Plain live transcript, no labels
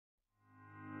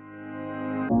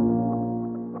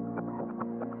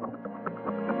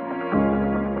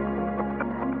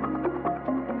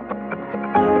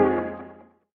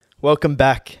Welcome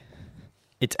back.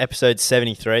 It's episode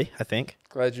 73, I think.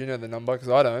 Glad you know the number because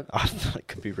I don't. I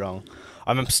could be wrong.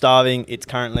 I'm starving. It's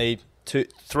currently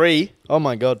 3. Oh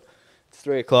my God. It's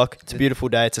 3 o'clock. It's a beautiful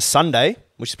day. It's a Sunday,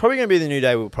 which is probably going to be the new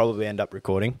day we'll probably end up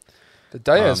recording. The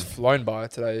day has flown by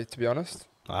today, to be honest.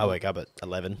 I woke up at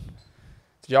 11.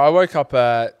 Yeah, I woke up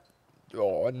at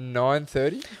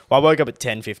 9:30. Well, I woke up at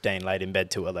 10:15, laid in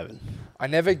bed till 11. I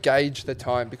never gauge the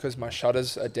time because my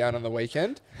shutters are down on the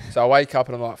weekend. So I wake up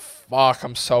and I'm like, fuck,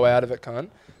 I'm so out of it, cunt.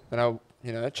 Then I,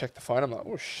 check the phone. I'm like,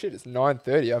 oh shit, it's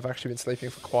 9:30. I've actually been sleeping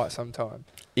for quite some time.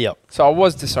 Yep. So I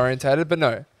was disorientated, but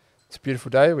no, it's a beautiful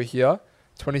day. We're here.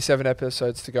 27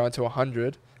 episodes to go into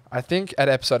 100. I think at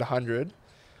episode 100,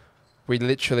 we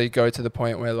literally go to the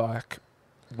point where like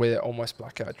we're almost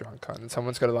blackout drunk, cunt, and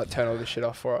someone's got to like turn all this shit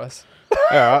off for us.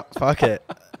 All right, fuck it.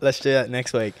 Let's do that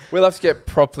next week. We'll have to get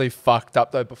properly fucked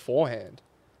up though beforehand.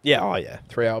 Yeah, oh yeah.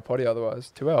 3-hour potty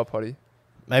otherwise. 2-hour potty.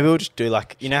 Maybe we'll just do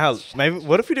like,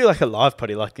 what if we do like a live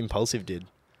potty like Impulsive did?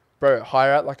 Bro,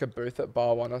 hire out like a booth at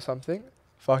Bar 1 or something.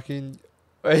 Fucking...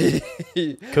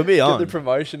 Could be on. Get the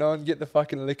promotion on, get the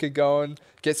fucking liquor going,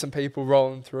 get some people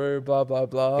rolling through, blah, blah,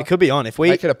 blah. It could be on. If we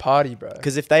make it a party, bro.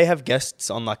 Because if they have guests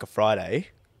on like a Friday...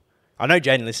 I know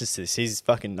Jaden listens to this. He's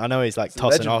fucking... I know he's like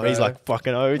tossing legend, off. bro. He's like,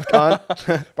 fucking old,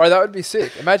 cunt. Bro, that would be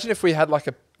sick. Imagine if we had like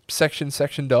a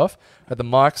sectioned off at the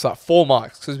mics, like 4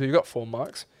 mics, because we've got 4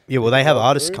 mics. Yeah, well, they have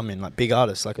artists come in, like big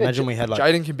artists. Like, imagine we had like...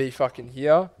 Jaden can be fucking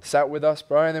here, sat with us,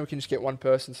 bro, and then we can just get one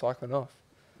person cycling off.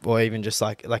 Or even just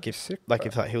like if sick,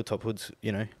 if like Hilltop Hoods,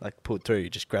 like pulled through, you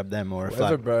just grab them. Or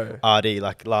whoever, if bro. RD,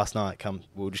 like last night,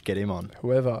 we'll just get him on.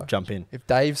 Whoever. Jump in. If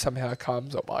Dave somehow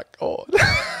comes, I'm like, oh...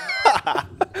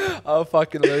 I'll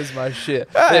fucking lose my shit.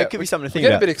 Yeah, it could be something to think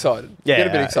about. Get a bit excited. Yeah, get a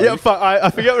bit excited. Yeah, fuck, I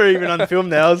forget we're even on film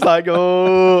now. I was like,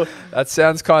 oh. That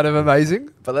sounds kind of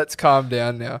amazing, but let's calm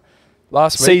down now.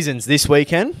 Last week. Seasons this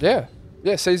weekend. Yeah,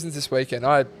 seasons this weekend.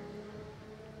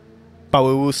 But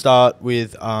we will start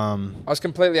with... I was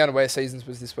completely unaware seasons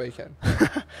was this weekend.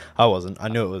 I wasn't. I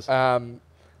knew it was.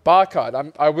 Bar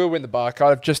card. I will win the bar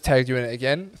card. I've just tagged you in it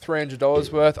again.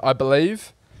 $300 worth, I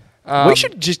believe. We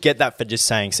should just get that for just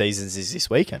saying seasons is this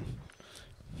weekend.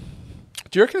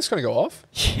 Do you reckon it's going to go off?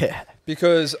 Yeah.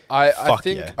 Because I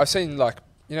think yeah. I've seen like,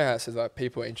 you know how it says like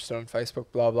people are interested on Facebook,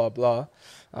 blah, blah, blah.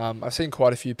 I've seen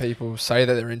quite a few people say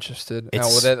that they're interested.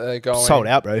 They're going. Sold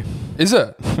out, bro. Is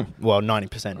it? Well,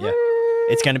 90%, yeah.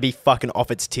 It's going to be fucking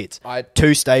off its tits.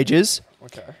 2 stages.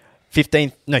 Okay.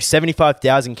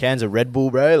 75,000 cans of Red Bull,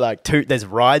 bro. Like there's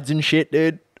rides and shit,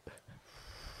 dude.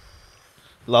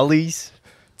 Lollies.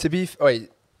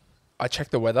 I checked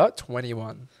the weather,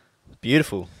 21.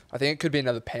 Beautiful. I think it could be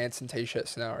another pants and t-shirt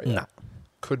scenario. Nah.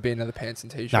 Could be another pants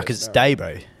and t-shirt. Nah, because it's day,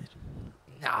 bro.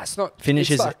 Nah, it's not.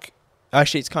 Finishes. It's like,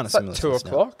 actually, it's kind of similar. Like 2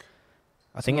 o'clock.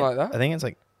 I think like that. I think it's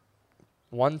like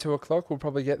 2 o'clock. We'll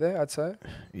probably get there. I'd say.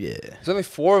 Yeah. There's only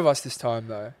 4 of us this time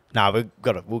though. Nah,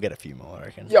 we'll get a few more, I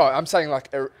reckon. Yeah, I'm saying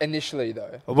like initially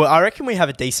though. Well, I reckon we have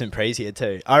a decent praise here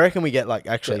too. I reckon we get like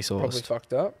actually sourced. Probably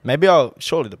fucked up. Maybe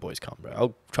surely the boys come, bro.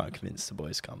 I'll try and convince the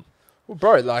boys to come. Well,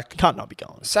 bro, like... Can't not be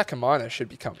going. Sakamina should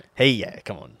be coming.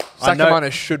 Come on.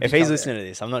 Sakamina should be coming. If he's listening to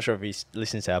this, I'm not sure if he's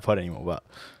listening to our pod anymore, but...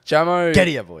 Jamo... Get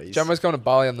here, boys. Jamo's going to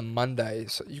Bali on the Monday,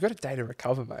 so you got a day to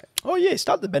recover, mate. Oh, yeah,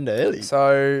 start the bender early.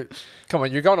 So, come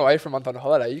on, you're going away for a month on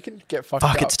holiday. You can get fucked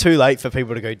up. Fuck, it's too late for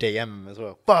people to go DM him as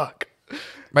well. Fuck.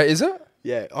 Mate, is it?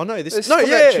 Yeah. Oh, no, this... No,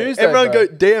 yeah. Tuesday, everyone go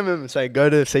DM him and say, go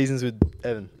to Seasons with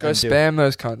Evan. Go spam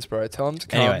those cunts, bro. Tell them to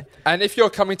come. Anyway. And if you're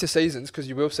coming to Seasons, because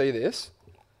you will see this,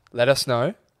 let us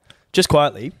know. Just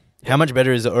quietly, how much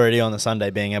better is it already on the Sunday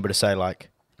being able to say, like...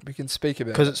 We can speak about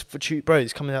it. Because it's for bro,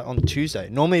 it's coming out on Tuesday.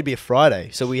 Normally it'd be a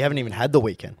Friday, so we haven't even had the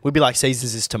weekend. We'd be like,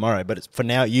 Seasons is tomorrow, but for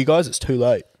now, you guys, it's too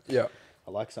late. Yeah.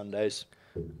 I like Sundays.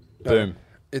 Boom.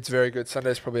 It's very good.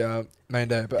 Sunday's probably our main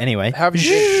day. But anyway. How have you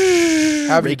been?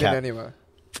 How have you been anyway?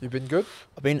 You been good?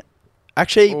 I've been...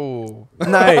 Actually... Ooh.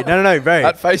 No, bro.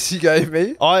 That face you gave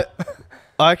me. I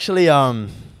actually...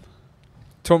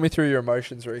 Talk me through your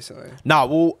emotions recently. No,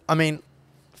 well, I mean,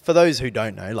 for those who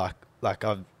don't know, like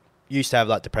I've used to have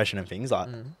like depression and things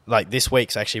like this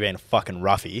week's actually been a fucking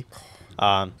roughie,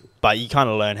 but you kind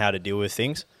of learn how to deal with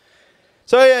things.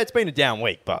 So yeah, it's been a down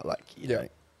week, but like you know,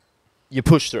 you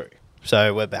push through.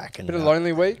 So we're back. And been a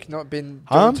lonely week. Not been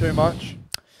doing too much.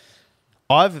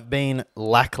 I've been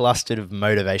lackluster of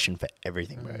motivation for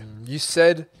everything, bro. You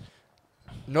said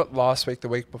not last week, the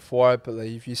week before, I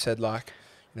believe. You said like.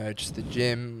 You know, just the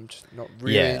gym, just not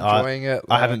really enjoying it.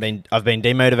 Like, I've been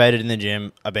demotivated in the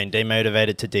gym. I've been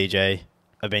demotivated to DJ.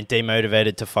 I've been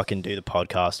demotivated to fucking do the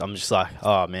podcast. I'm just like,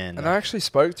 oh man. And I actually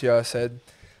spoke to you.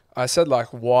 I said like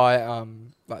why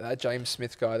like that James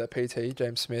Smith guy, that PT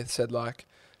James Smith said like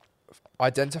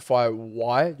identify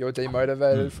why you're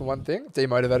demotivated for one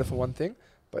thing,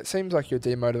 but it seems like you're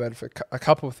demotivated for a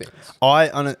couple of things. I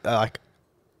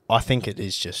think it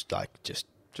is just a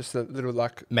little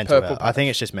like mental health. I think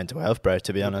it's just mental health, bro,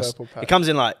 to be honest. It comes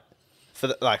in like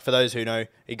for those who know,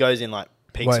 it goes in like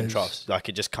peaks and troughs. Like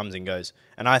it just comes and goes.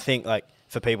 And I think like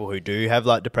for people who do have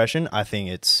like depression, I think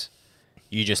it's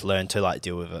you just learn to like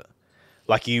deal with it.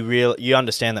 Like you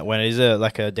understand that when it is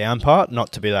a down part,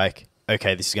 not to be like,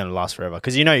 okay, this is going to last forever.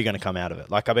 Because you know you're going to come out of it.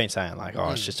 Like I've been saying, like,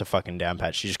 oh, it's just a fucking down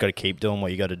patch. You just got to keep doing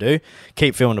what you got to do.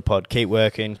 Keep filming the pod. Keep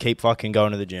working. Keep fucking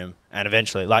going to the gym. And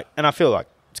eventually, like, and I feel like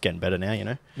it's getting better now, you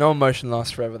know? No emotion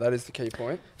lasts forever. That is the key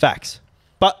point. Facts.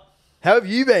 But how have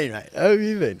you been, mate? How have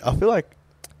you been? I feel like...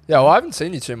 Yeah, well, I haven't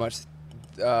seen you too much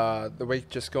the week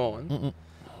just gone.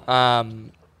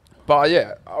 But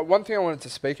yeah, one thing I wanted to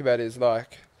speak about is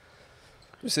like,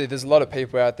 obviously there's a lot of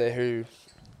people out there who,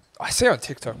 I see on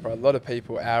TikTok, bro, a lot of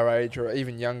people our age or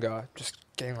even younger just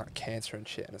getting like cancer and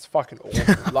shit, and it's fucking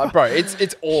awful. Like, bro, it's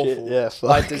awful. Shit, yeah,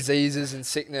 like diseases and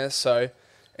sickness. So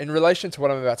in relation to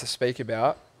what I'm about to speak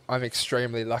about, I'm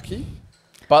extremely lucky.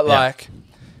 But like,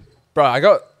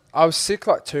 bro, I was sick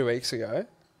like 2 weeks ago,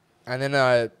 and then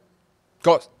I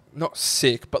got not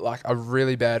sick, but like a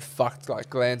really bad fucked like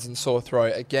glands and sore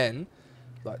throat again,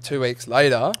 like 2 weeks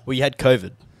later. Well, you had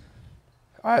COVID.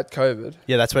 I had COVID.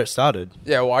 Yeah, that's where it started.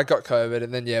 Yeah, well, I got COVID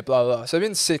and then, blah, blah. So I've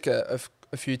been sick a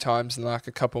few times in like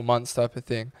a couple months type of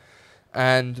thing.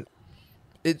 And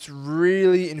it's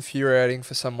really infuriating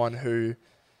for someone who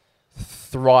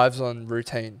thrives on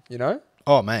routine, you know?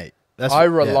 Oh, mate. I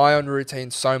rely on routine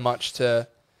so much to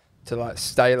like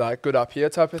stay like good up here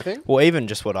type of thing. Well, even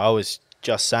just what I was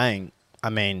just saying, I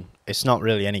mean, it's not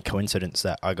really any coincidence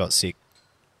that I got sick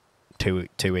two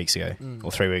weeks ago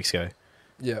or 3 weeks ago.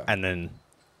 Yeah. And then...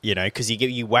 You know, because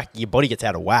you whack, your body gets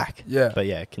out of whack. Yeah. But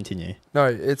yeah, continue. No,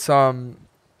 it's a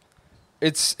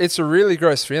really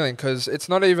gross feeling because it's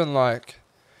not even like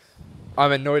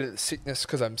I'm annoyed at the sickness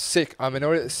because I'm sick. I'm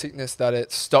annoyed at the sickness that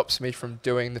it stops me from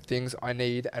doing the things I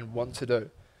need and want to do.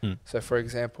 So, for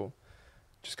example,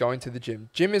 just going to the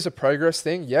gym. Gym is a progress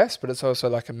thing, yes, but it's also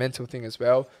like a mental thing as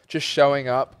well. Just showing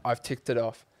up, I've ticked it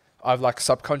off. I've like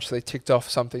subconsciously ticked off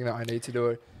something that I need to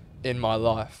do in my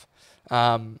life.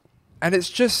 And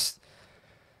it's just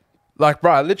like,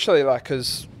 bro, literally like,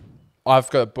 because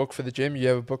I've got a book for the gym. You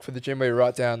have a book for the gym where you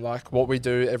write down like what we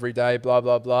do every day, blah,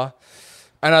 blah, blah.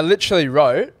 And I literally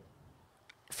wrote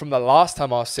from the last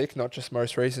time I was sick, not just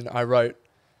most recent, I wrote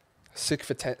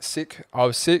I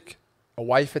was sick,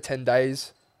 away for 10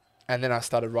 days. And then I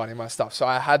started writing my stuff. So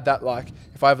I had that like,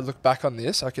 if I ever look back on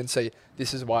this, I can see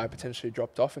this is why I potentially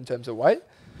dropped off in terms of weight.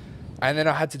 And then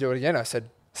I had to do it again. I said,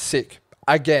 sick.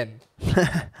 Again.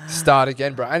 Start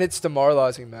again, bro. And it's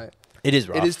demoralizing, mate. It is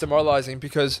rough. It is demoralizing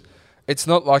because it's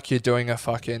not like you're doing a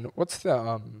fucking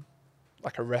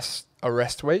like a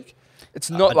rest week.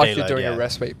 It's not like you're doing a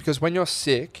rest week because when you're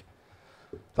sick,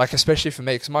 like especially for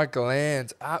me, because my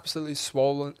glands absolutely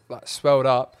swollen, like swelled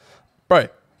up, bro.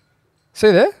 See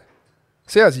there?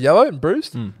 See how it's yellow and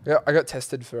bruised? Yeah, I got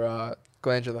tested for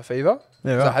glandular fever.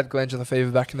 Yeah, right. I had glandular fever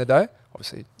back in the day.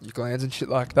 Obviously, your glands and shit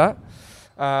like that.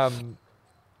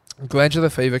 Glandular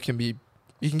fever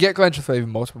you can get glandular fever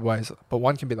multiple ways, but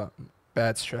one can be like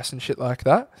bad stress and shit like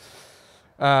that.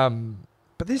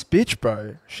 But this bitch,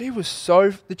 bro,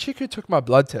 the chick who took my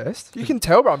blood test, you can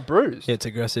tell, bro, I'm bruised. Yeah, it's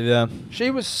aggressive, yeah.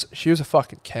 She was a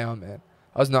fucking cow, man.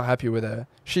 I was not happy with her.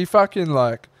 She fucking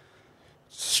like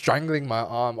strangling my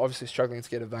arm, obviously struggling to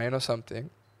get a vein or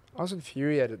something. I was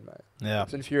infuriated, mate. Yeah. I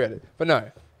was infuriated. But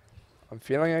no, I'm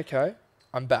feeling okay.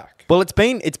 I'm back. Well, it's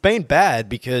been bad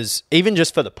because even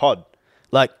just for the pod,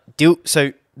 like,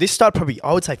 so this started probably,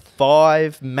 I would say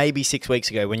 5, maybe 6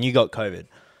 weeks ago when you got COVID.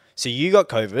 So you got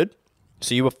COVID,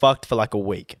 so you were fucked for like a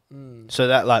week. So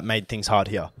that like made things hard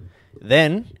here.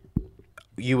 Then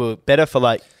you were better for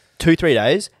like 2-3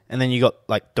 days, and then you got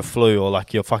like the flu or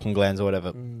like your fucking glands or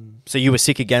whatever. So you were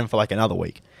sick again for like another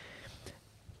week.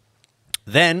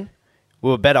 Then we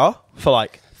were better for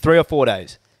like 3 or 4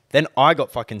 days. Then I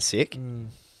got fucking sick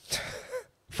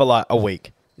for like a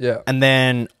week. Yeah. And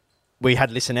then we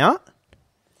had Listen Out.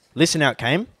 Listen Out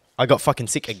came. I got fucking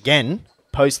sick again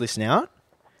post Listen Out.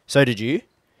 So did you.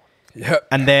 Yeah.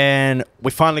 And then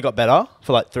we finally got better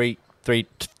for like 2-3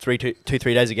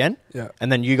 days again. Yeah.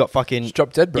 And then you got fucking... Just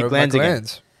dropped dead, bro. Your glands again.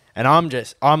 And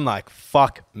I'm like,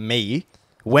 fuck me.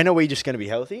 When are we just going to be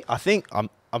healthy? I think I'm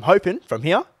hoping from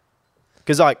here.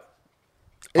 Because like...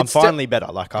 I'm finally better.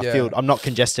 Like I feel I'm not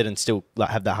congested and still like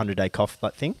have that 100-day cough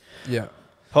like thing. Yeah.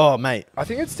 Oh mate, I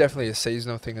think it's definitely a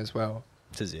seasonal thing as well.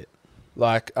 this is it.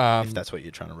 Like If that's what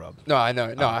you're trying to rub. No, I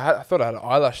know. No, I thought I had an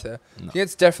eyelash there. No. I think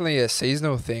it's definitely a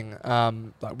seasonal thing.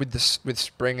 Like with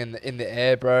spring in the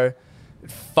air, bro. It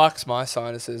fucks my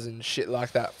sinuses and shit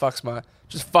like that.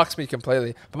 Just fucks me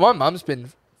completely. But my mum's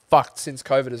been fucked since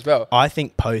COVID as well. I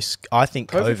think COVID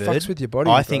fucks with your body.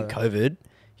 I think COVID.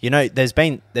 You know, there's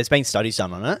been studies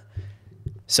done on it.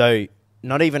 So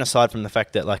not even aside from the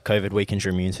fact that like COVID weakens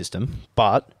your immune system,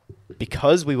 but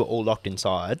because we were all locked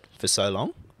inside for so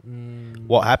long,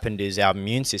 what happened is our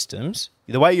immune systems.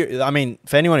 For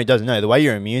anyone who doesn't know, the way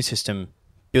your immune system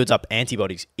builds up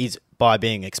antibodies is by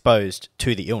being exposed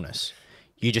to the illness.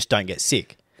 You just don't get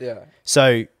sick. Yeah.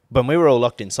 So when we were all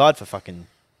locked inside for fucking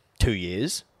 2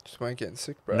 years, Just weren't getting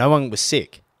sick, bro. no one was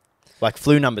sick. Like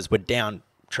flu numbers were down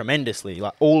tremendously.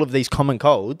 Like all of these common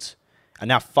colds are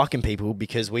now fucking people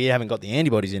because we haven't got the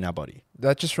antibodies in our body.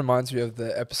 That just reminds me of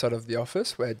the episode of The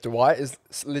Office where Dwight is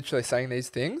literally saying these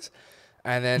things,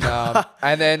 and then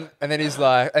and then he's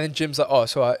like, and then Jim's like, oh,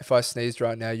 so if I sneezed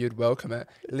right now, you'd welcome it.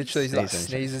 Literally, he like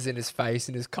sneezes in his face,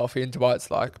 in his coffee, and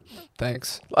Dwight's like,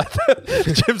 thanks. Like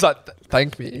Jim's like,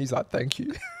 thank me. He's like, thank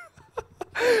you.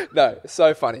 No, it's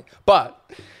so funny. But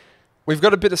we've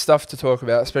got a bit of stuff to talk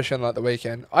about, especially on like the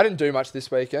weekend. I didn't do much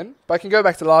this weekend, but I can go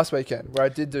back to last weekend where I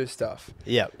did do stuff.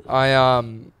 Yeah.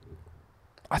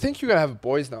 I think you're gonna have a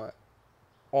boys' night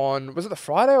on, was it the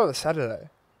Friday or the Saturday?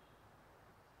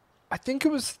 I think it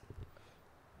was.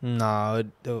 No.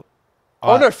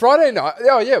 No, Friday night.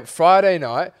 Oh yeah, Friday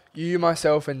night. You,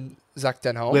 myself, and Zach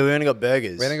Denholm. We only got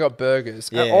burgers. We only got burgers.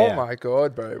 Yeah, and my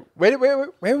god, bro. Where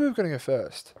were we gonna go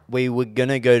first? We were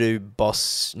gonna go to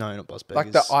Boss. No, not Boss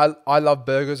Burgers. Like the I Love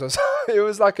Burgers or something. It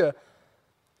was like a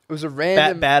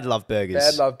random Bad Love Burgers.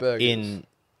 Bad Love Burgers in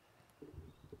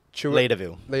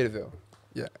Leaderville. Leaderville.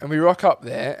 Yeah, and we rock up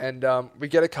there and we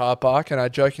get a car park, and I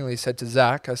jokingly said to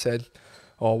Zach, I said,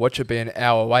 "Oh, what should be an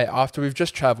hour away after we've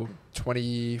just travelled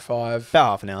 25, about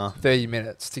half an hour, 30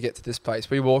 minutes to get to this place."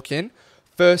 We walk in,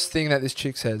 first thing that this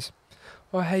chick says,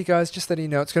 "Oh, hey guys, just letting you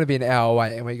know it's going to be an hour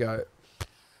away," and we go,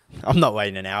 I'm not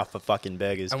waiting an hour for fucking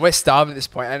burgers. and we're starving at this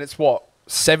point, and it's what,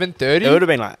 7:30? It would have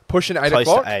been like pushing 8 close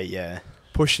o'clock. to 8, yeah.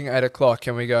 Pushing 8 o'clock,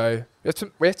 and we go,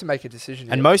 we have to make a decision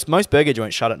here. And most burger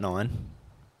joints shut at 9.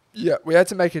 Yeah, we had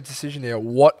to make a decision here.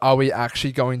 What are we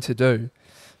actually going to do?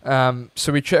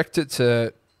 So we checked it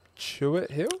to Chewett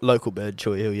Hill? Local bird,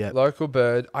 Chewett Hill, yeah. Local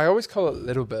bird. I always call it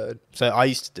Little Bird. So I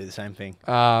used to do the same thing.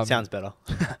 Sounds better.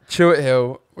 Chewett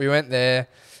Hill. We went there,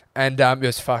 and it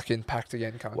was fucking packed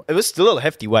again, cunt. It was still a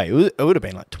hefty wait. It would have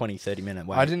been like 20, 30 minute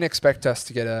wait. I didn't expect us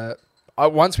to get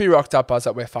once we rocked up, I was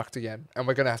like, we're fucked again. And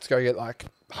we're going to have to go get like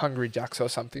Hungry Jacks or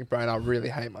something, bro. And I really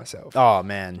hate myself. Oh,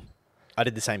 man. I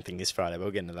did the same thing this Friday.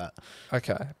 We'll get into that.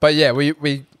 Okay. But yeah,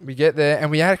 we get there, and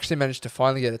we actually managed to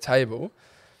finally get a table.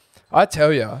 I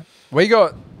tell you, you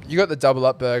got the double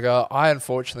up burger. I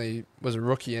unfortunately was a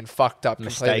rookie and fucked up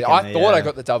completely. I thought I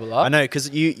got the double up. I know, because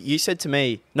you said to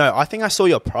me, no, I think I saw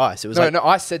your price. It was no,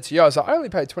 I said to you, I was like, I only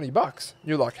paid $20.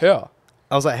 You're like, how?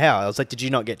 I was like, how? I was like, did you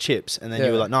not get chips? And then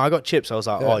you were like, no, I got chips. I was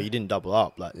like, oh, you didn't double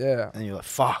up. Like, yeah. And you're like,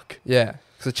 fuck. Yeah,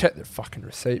 because I checked the fucking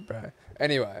receipt, bro.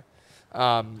 Anyway,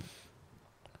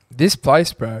 this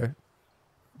place, bro,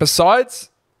 besides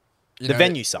the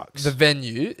venue sucks. The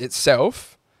venue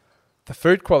itself, the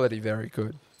food quality very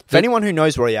good. For anyone who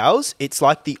knows Royales, it's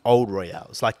like the old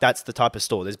Royales. Like that's the type of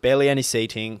store. There's barely any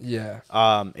seating. Yeah.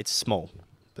 It's small,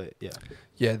 but yeah.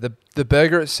 Yeah, the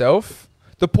burger itself,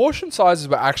 the portion sizes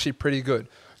were actually pretty good.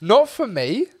 Not for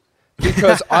me,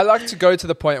 because I like to go to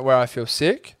the point where I feel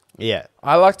sick. Yeah.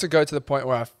 I like to go to the point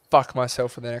where I fuck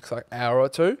myself for the next like hour or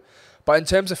two. But in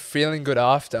terms of feeling good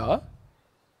after,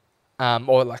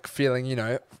 or like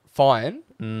feeling, fine,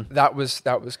 that was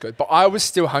good. But I was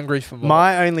still hungry for more.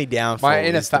 My only downfall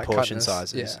is the portion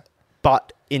sizes. Yeah.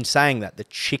 But in saying that, the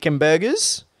chicken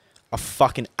burgers are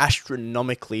fucking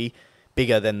astronomically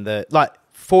bigger than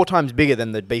 4 times bigger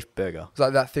than the beef burger. It's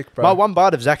like that thick, bro. My one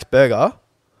bite of Zach's burger,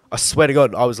 I swear to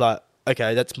God, I was like,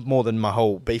 okay, that's more than my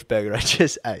whole beef burger I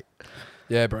just ate.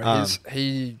 Yeah, bro.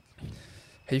 He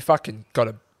fucking got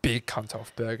a big cunt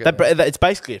off burger. It's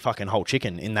basically a fucking whole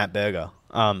chicken in that burger.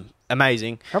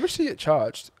 Amazing. How much did he get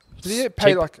charged? Did he get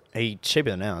paid He's cheaper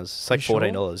than ours. It's like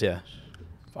 $14, yeah.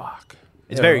 Fuck.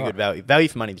 It's very good value. Value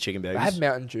for money, the chicken burgers. I had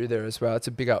Mountain Dew there as well. It's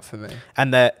a big up for me.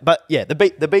 And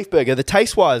the beef burger, the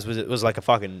taste wise was like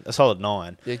a solid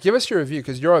 9. Yeah, give us your review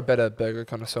because you're a better burger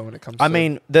connoisseur when it comes to. I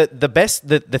mean, the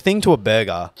thing to a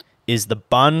burger is the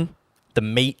bun, the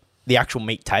meat, the actual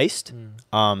meat taste,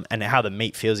 and how the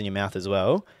meat feels in your mouth as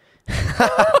well.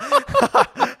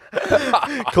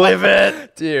 Clip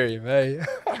it. Deary me.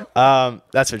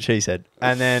 That's what she said.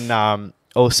 And then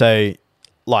also,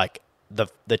 like,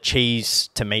 the cheese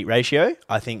to meat ratio,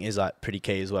 I think, is like pretty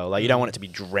key as well. Like, you don't want it to be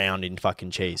drowned in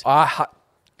fucking cheese.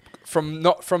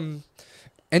 From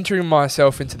entering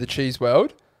myself into the cheese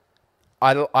world,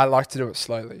 I like to do it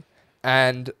slowly.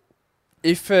 And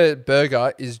if a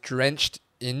burger is drenched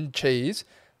in cheese,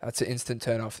 that's an instant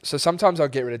turn off. So sometimes I'll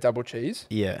get rid of double cheese.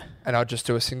 Yeah. And I'll just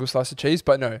do a single slice of cheese.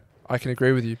 But no, I can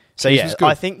agree with you. So cheese yeah,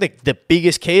 I think the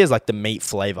biggest key is like the meat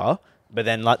flavor. But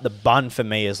then like the bun for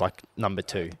me is like number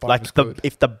 2. Like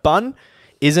if the bun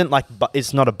isn't like,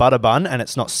 it's not a butter bun and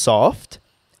it's not soft.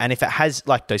 And if it has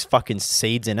like those fucking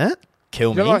seeds in it,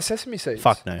 kill me. You don't like sesame seeds?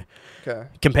 Fuck no. Okay.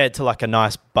 Compared to like a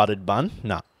nice buttered bun,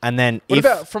 no. And then what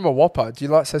about from a Whopper? Do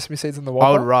you like sesame seeds on the Whopper?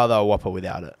 I would rather a Whopper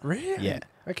without it. Really? Yeah.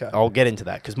 Okay. I'll get into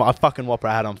that because my fucking Whopper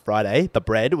I had on Friday, the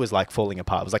bread was like falling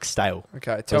apart. It was like stale.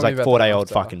 Okay. It was like 4-day-old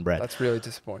fucking bread. That's really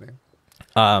disappointing.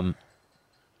 And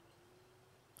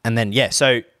then yeah,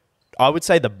 so I would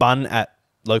say the bun at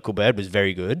Local Bird was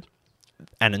very good,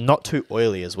 and not too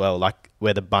oily as well. Like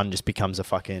where the bun just becomes a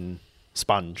fucking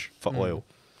sponge for oil.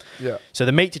 Yeah. So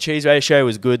the meat to cheese ratio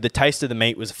was good. The taste of the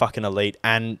meat was fucking elite,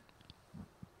 and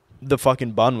the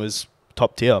fucking bun was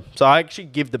top tier. So I actually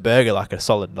give the burger like a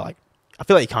solid, like, I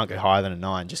feel like you can't go higher than a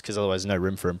 9 just because otherwise there's no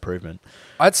room for improvement.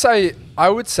 I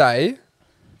would say,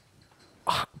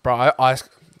 bro, I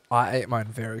ate mine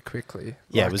very quickly.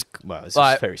 Yeah, like, it was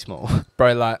like, just very small.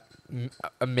 Bro, like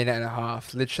a minute and a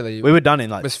half, literally. We were done in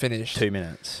like was finished. 2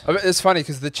 minutes. I mean, it's funny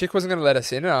because the chick wasn't going to let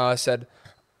us in, and I said,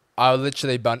 I'll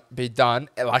literally be done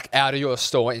like out of your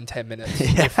store in 10 minutes.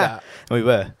 Yeah, if that. We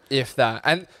were. If that.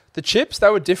 And the chips, they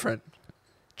were different.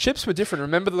 Chips were different.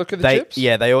 Remember the look of the chips?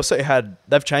 Yeah, they also had,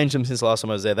 they've changed them since the last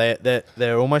time I was there.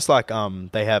 They're almost like,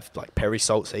 they have like peri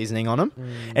salt seasoning on them.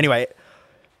 Anyway,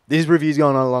 this review's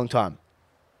going on a long time.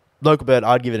 Local Bird,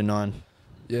 I'd give it a 9.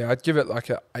 Yeah, I'd give it like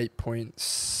a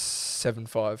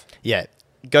 8.75. Yeah.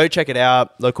 Go check it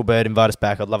out. Local Bird, invite us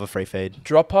back. I'd love a free feed.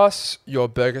 Drop us your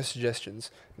burger suggestions.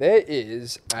 There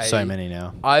is so many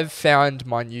now. I've found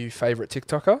my new favourite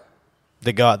TikToker.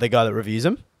 The guy that reviews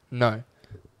them? No.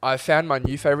 I found my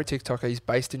new favourite TikToker. He's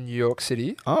based in New York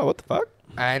City. Oh, what the fuck?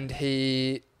 And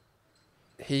he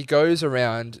goes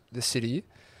around the city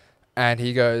and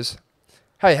he goes,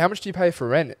 hey, how much do you pay for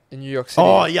rent in New York City?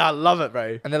 Oh, yeah, I love it,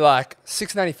 bro. And they're like,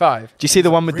 $6.95. Do you see the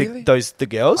one with really? the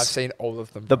girls? I've seen all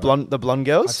of them. The blonde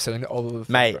girls? I've seen all of them.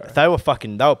 Mate, bro. they were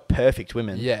perfect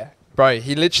women. Yeah. Bro,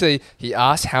 he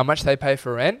asks how much they pay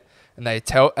for rent and they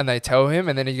tell him,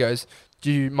 and then he goes, do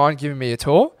you mind giving me a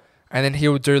tour? And then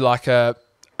he'll do like a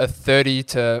 30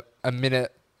 to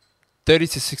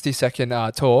 60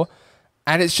 second tour,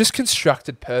 and it's just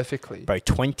constructed perfectly. Bro,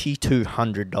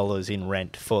 $2,200 in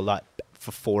rent for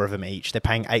 4 of them each. They're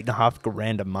paying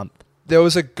 $8,500 a month. There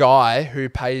was a guy who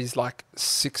pays like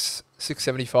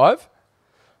 $675. I'm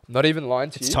not even lying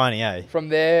to you. It's tiny, eh? From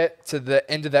there to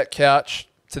the end of that couch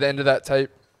to the end of that tape,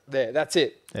 there, that's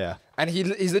it. Yeah. And he's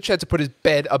literally had to put his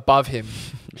bed above him.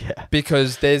 Yeah.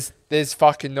 Because there's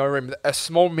fucking no room. A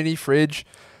small mini fridge,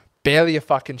 barely a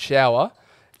fucking shower.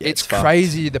 Yeah, it's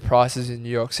crazy the prices in New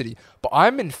York City. But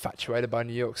I'm infatuated by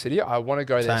New York City. I want to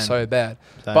go there so bad.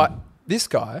 Same. But this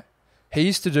guy, he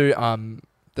used to do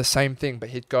the same thing, but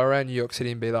he'd go around New York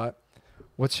City and be like,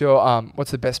 what's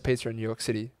the best pizza in New York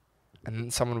City? And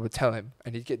then someone would tell him,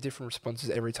 and he'd get different responses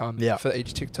every time for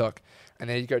each TikTok. And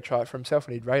then he'd go try it for himself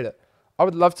and he'd rate it. I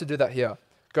would love to do that here.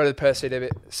 Go to the Perth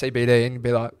CBD and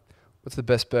be like, what's the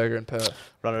best burger in Perth?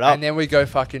 Run it up. And then we go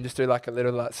fucking just do like a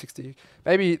little like 60.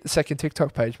 Maybe the second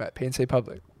TikTok page, mate, PNC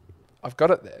Public. I've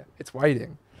got it there. It's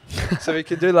waiting. So we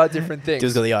can do like different things.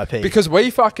 Just got the IP. Because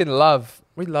we love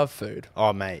food.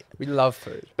 Oh, mate. We love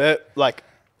food. But like,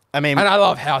 I mean, and I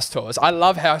love house tours. I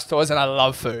love house tours and I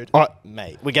love food. Oh,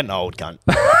 mate, we're getting old, cunt.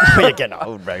 We're getting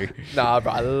old, bro. Nah,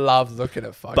 bro, I love looking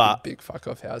at fucking big fuck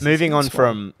off houses. Moving on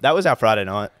from that was our Friday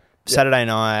night. Yeah. Saturday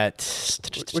night.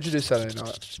 What'd you do Saturday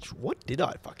night? What did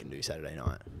I fucking do Saturday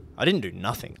night? I didn't do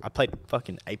nothing. I played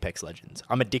fucking Apex Legends.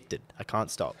 I'm addicted. I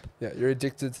can't stop. Yeah, you're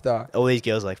addicted to that. All these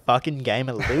girls are like, fucking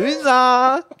gamer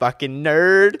loser. Fucking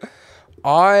nerd.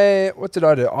 What did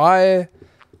I do? I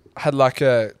had like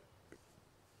a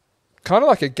kind of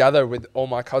like a gather with all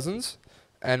my cousins,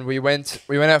 and we went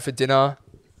out for dinner.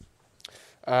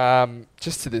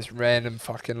 Just to this random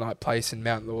fucking like place in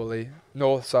Mount Lawley,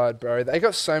 north side, bro. They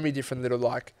got so many different little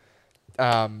like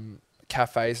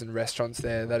cafes and restaurants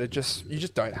there that you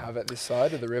just don't have at this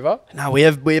side of the river. No, we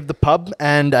have the pub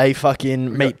and a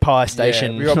fucking meat pie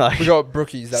station. Yeah, we got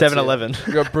Brookies. 7-Eleven.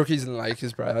 We got Brookies and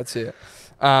Lakers, bro. That's it.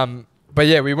 But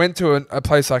yeah, we went to a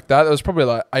place like that. There was probably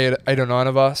like eight or nine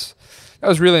of us. That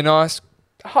was really nice.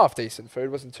 Half decent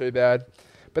food, wasn't too bad.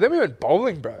 But then we went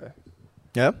bowling, bro.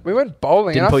 Yeah. We went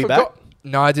bowling. Didn't and pull I your forgot. back?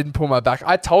 No, I didn't pull my back.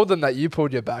 I told them that you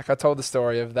pulled your back. I told the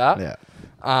story of that.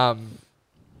 Yeah.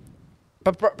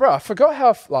 But bro, I forgot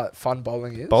how like fun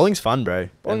bowling is. Bowling's fun, bro.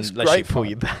 Bowling's Unless great you pull fun.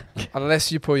 your back.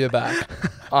 Unless you pull your back.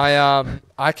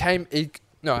 I came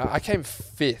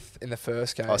 5th in the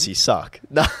first game. Oh, so you suck.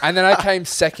 No. And then I came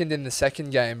second in the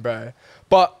second game, bro.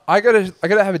 But I gotta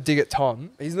have a dig at Tom.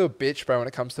 He's a little bitch, bro, when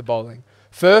it comes to bowling.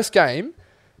 First game,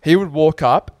 he would walk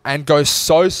up and go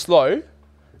so slow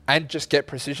and just get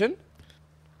precision.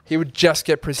 He would just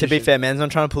get precision. To be fair, man's not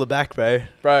trying to pull it back, bro.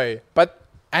 Bro.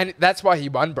 And that's why he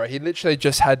won, bro. He literally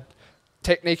just had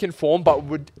technique and form, but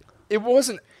it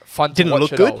wasn't fun to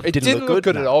watch at all. It didn't look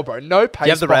good at all, bro. No pace. Do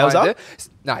you have the rails up?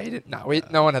 No, he didn't.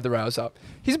 No one had the rails up.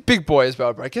 He's a big boy as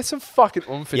well, bro. Get some fucking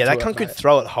oomph into it. Yeah, that cunt could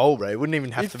throw it whole, bro. Wouldn't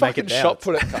even have to make it down. Shot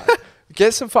put it, cunt.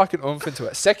 Get some fucking oomph into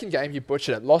it. Second game, he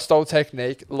butchered it. Lost all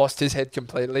technique. Lost his head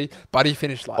completely. But he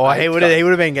finished like. Oh, he would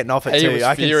have been getting off it too. Was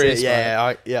I can furious, see.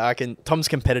 Yeah, I can. Tom's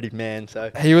competitive, man. So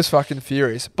he was fucking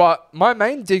furious. But my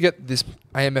main dig at this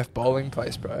AMF bowling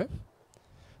place, bro.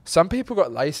 Some people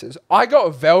got laces. I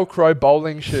got Velcro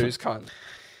bowling shoes, cunt.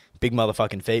 Big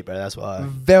motherfucking feet, bro. That's why.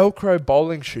 Velcro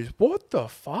bowling shoes. What the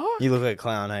fuck? You look like a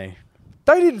clown, hey.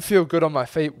 They didn't feel good on my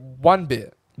feet one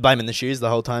bit. Blaming the shoes the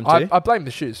whole time too? I blamed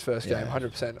the shoes first game,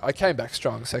 100%. I came back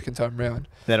strong second time round.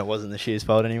 Then it wasn't the shoes'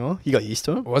 fault anymore? You got used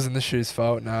to It them? wasn't the shoes'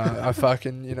 fault, no. I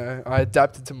fucking, I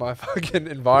adapted to my fucking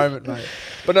environment, mate.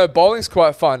 But no, bowling's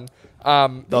quite fun.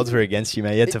 The odds were against you,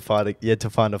 mate. You had to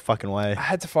find a fucking way. I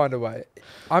had to find a way.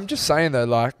 I'm just saying though,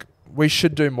 like, we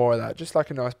should do more of that. Just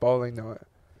like a nice bowling night.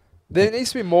 There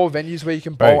needs to be more venues where you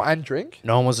can bowl and drink.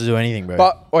 No one wants to do anything, bro.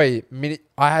 But,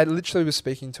 I literally was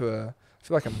speaking to I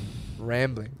feel like I'm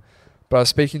rambling. But I was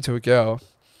speaking to a girl,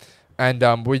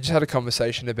 and we just had a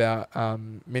conversation about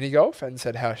mini golf and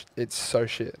said how it's so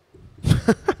shit.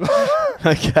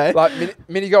 Okay. Like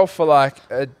mini golf for like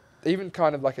even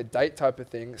kind of like a date type of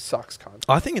thing sucks, cunt.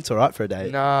 I think it's alright for a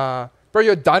date. Nah, bro,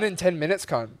 you're done in 10 minutes,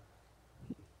 cunt.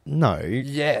 No.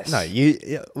 Yes. No, you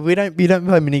don't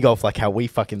play mini golf like how we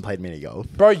fucking played mini golf.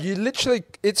 Bro, you literally,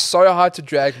 it's so hard to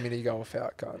drag mini golf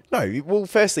out, cunt. No, well,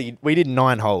 firstly, we did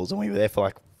 9 holes and we were there for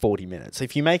like 40 minutes.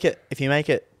 If you make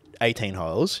it 18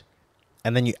 holes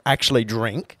and then you actually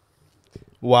drink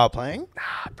while playing,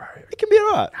 Nah, bro. it can be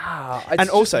alright. Nah, And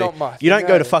also, you don't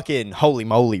go to fucking holy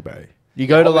moly, bro. You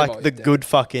go to like the good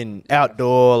fucking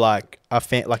outdoor, like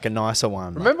a nicer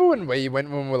one. Remember when we went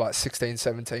when we were like 16,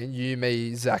 17, you,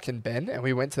 me, Zach and Ben, and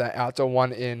we went to that outdoor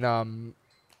one in, where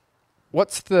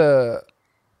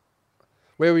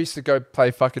we used to go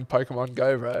play fucking Pokemon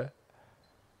Go, bro?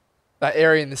 That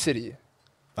area in the city.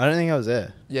 I don't think I was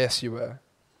there. Yes, you were.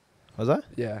 Was I?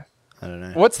 Yeah. I don't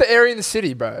know. What's the area in the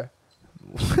city, bro?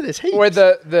 There's heaps. Where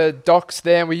the docks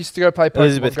there, and we used to go play Pokemon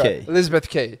Elizabeth Go. Quay. Elizabeth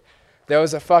Quay. There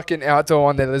was a fucking outdoor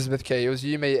one there, Elizabeth Quay. It was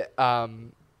you, me,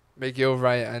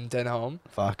 McGilvray, and Denholm.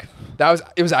 Fuck.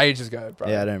 It was ages ago, bro.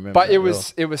 Yeah, I don't remember. But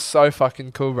that it was so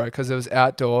fucking cool, bro, because it was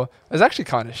outdoor. It was actually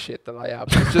kind of shit, the layout.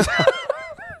 But it was just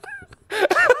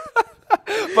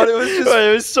but it was just... Bro,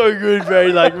 it was so good, bro.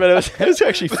 Like, man, it was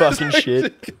actually fucking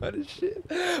shit. Kind of shit.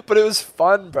 But it was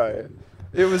fun, bro.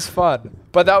 It was fun.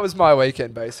 But that was my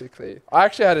weekend, basically. I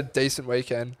actually had a decent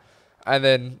weekend. And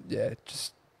then, yeah,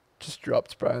 just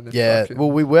dropped, bro. And then Yeah, fucking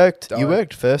well, we worked. died. You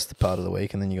worked first part of the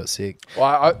week, and then you got sick.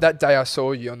 Well, that day I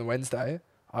saw you on the Wednesday,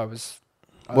 Elton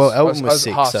was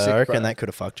sick, half so I reckon bro. that could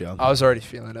have fucked you up. I was already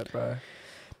feeling it, bro.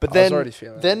 But I was already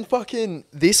feeling it. then fucking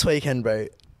this weekend, bro.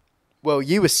 Well,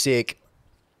 you were sick.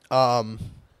 And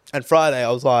Friday, I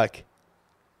was like,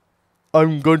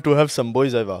 I'm going to have some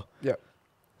boys over. Yep.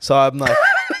 So I'm like,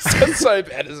 Sounds so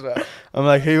bad as well. I'm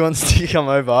like, who wants to come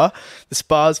over? The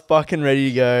spa's fucking ready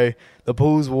to go. The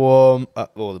pool's warm,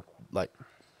 or like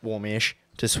warmish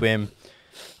to swim.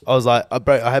 I was like,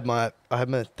 bro, I had my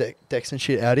decks and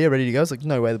shit out here ready to go. I was like,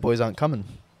 no way, the boys aren't coming.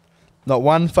 Not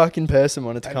one fucking person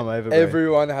wanted to come over, bro.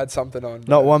 Everyone had something on,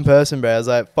 bro. Not one person, bro. I was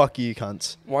like, fuck you,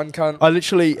 cunts. One cunt. I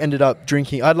literally ended up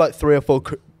drinking. I had like 3 or 4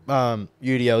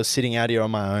 UDLs sitting out here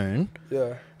on my own.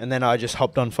 Yeah. And then I just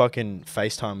hopped on fucking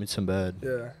FaceTime with some bird.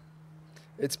 Yeah.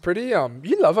 It's pretty,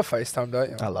 you love a FaceTime, don't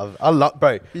you? I love,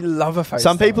 bro. You love a FaceTime.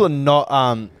 Some people are not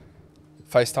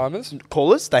FaceTimers?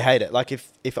 callers. They hate it. Like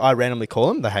if I randomly call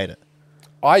them, they hate it.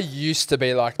 I used to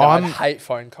be like that. I hate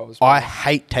phone calls, bro. I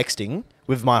hate texting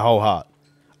with my whole heart.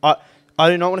 I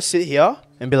do not want to sit here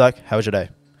and be like, how was your day?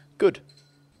 Good.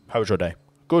 How was your day?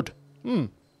 Good. Yeah.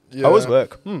 How was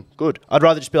work? Good. I'd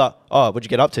rather just be like, oh, what'd you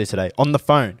get up to today? On the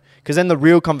phone. Because then the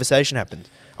real conversation happens.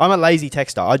 I'm a lazy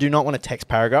texter. I do not want to text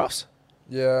paragraphs.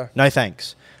 Yeah. No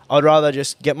thanks. I'd rather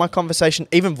just get my conversation,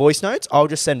 even voice notes, I'll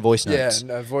just send voice notes. Yeah,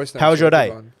 no, voice notes. How was your are a good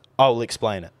day? one. I'll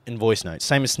explain it in voice notes.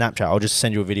 Same as Snapchat. I'll just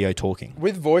send you a video talking.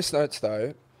 With voice notes,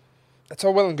 though, it's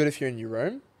all well and good if you're in your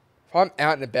room. If I'm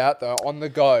out and about, though, on the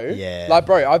go. Yeah. Like,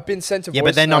 bro, I've been sent a voice note. Yeah,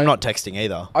 but then I'm not texting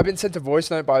either. I've been sent a voice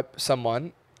note by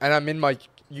someone, and I'm in my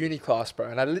uni class, bro,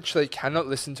 and I literally cannot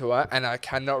listen to it, and I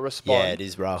cannot respond. Yeah, it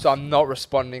is rough. So I'm not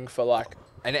responding for, like,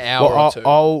 an hour or two.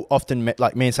 I'll often, me and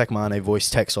Sakamane voice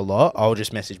text a lot. I'll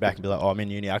just message back and be like, oh, I'm in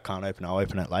uni. I can't open it. I'll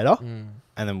open it later. And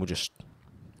then we'll just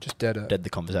dead it. dead the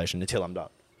conversation until I'm done.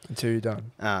 Until you're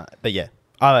done. But yeah,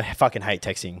 I fucking hate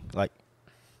texting. Like,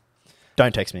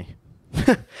 don't text me.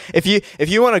 If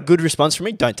you want a good response from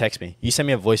me, don't text me. You send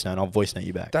me a voice note and I'll voice note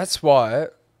you back. That's why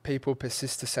people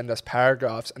persist to send us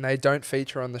paragraphs and they don't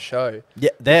feature on the show. Yeah,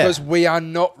 there. Because we are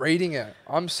not reading it.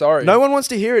 I'm sorry. No one wants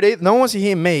to hear it either. No one wants to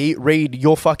hear me read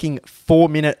your fucking 4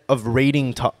 minute of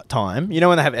reading time. You know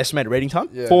when they have estimated reading time?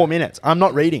 Yeah. 4 minutes. I'm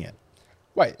not reading it.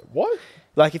 Wait, what?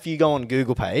 Like if you go on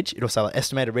Google page, it'll say like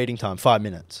estimated reading time 5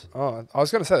 minutes. Oh, I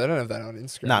was going to say they don't have that on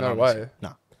Instagram. No, no no way.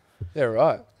 No. Yeah,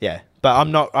 right. Yeah, but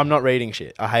I'm not reading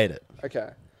shit. I hate it. Okay.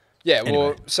 Yeah, well,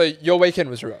 Anyway. so your weekend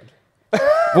was ruined.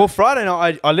 Well, Friday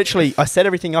night, I set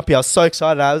everything up here. I was so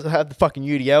excited. I had the fucking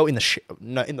UDL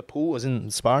in the pool. I was in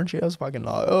the sparring shit. I was fucking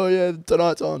like, oh yeah,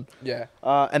 tonight's on. Yeah.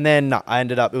 And then I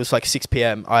ended up, it was like 6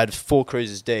 p.m. I had 4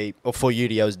 cruises deep, or 4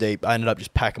 UDLs deep. I ended up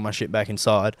just packing my shit back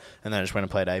inside, and then I just went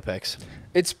and played Apex.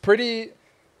 It's pretty...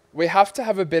 We have to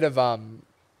have a bit of,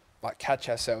 like, catch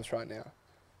ourselves right now.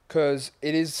 Because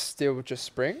it is still just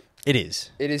spring. It is.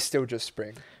 It is still just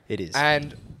spring. It is.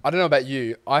 And I don't know about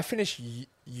you. I finished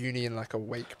uni in like a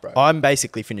week, bro. I'm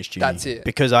basically finished uni. That's it.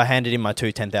 Because I handed in my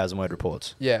 2 10,000 word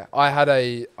reports. Yeah, I had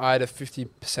a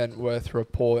 50% worth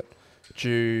report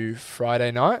due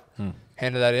Friday night.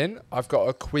 Handed that in. I've got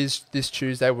a quiz this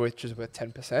Tuesday, which is worth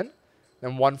 10%.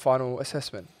 Then one final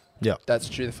assessment. Yeah. That's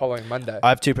due the following Monday. I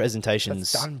have 2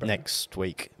 presentations That's done, bro. next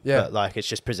week. Yeah. But like it's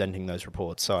just presenting those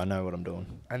reports, so I know what I'm doing.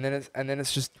 And then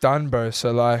it's just done, bro. So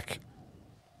like,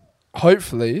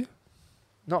 hopefully,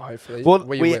 not hopefully. Well,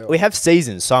 will. we have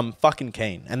seasons, so I'm fucking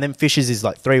keen. And then Fishers is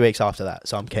like 3 weeks after that,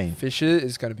 so I'm keen. Fisher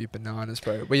is going to be bananas,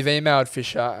 bro. We've emailed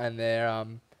Fisher and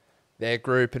their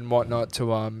group and whatnot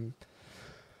to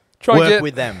try and Work get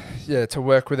with them. Yeah, to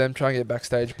work with them, try and get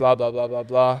backstage, blah blah blah blah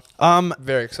blah.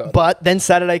 Very excited. But then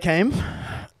Saturday came,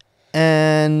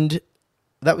 and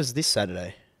that was this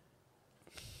Saturday.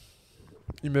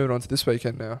 You're moving on to this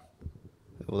weekend now.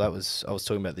 Well, I was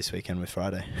talking about this weekend with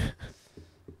Friday.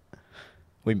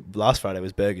 Last Friday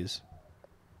was burgers.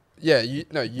 Yeah,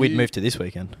 We'd moved to this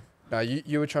weekend. No,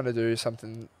 you were trying to do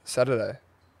something Saturday,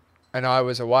 and I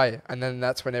was away, and then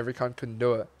that's when every cunt couldn't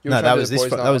do it. No, that was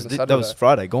that was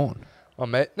Friday gone. Oh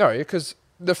mate, no, because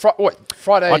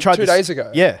Friday 2 days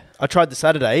ago. Yeah, I tried that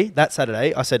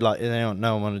Saturday. I said like, no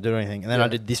one wanted to do anything, and then I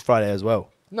did this Friday as well.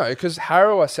 No, because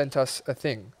Harrower sent us a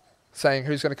thing saying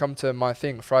who's going to come to my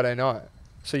thing Friday night.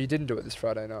 So you didn't do it this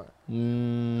Friday night?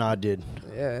 I did.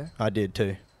 Yeah. I did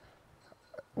too.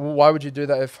 Well, why would you do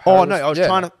that if... I was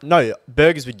trying to... No,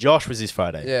 Burgers with Josh was this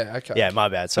Friday. Yeah, okay. Yeah, my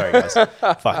bad. Sorry, guys.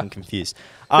 Fucking confused.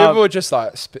 People were just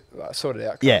like sort it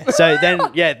out. Yeah, so then,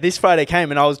 this Friday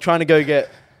came and I was trying to go get...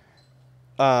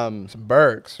 some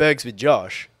burgers. Burgers with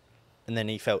Josh. And then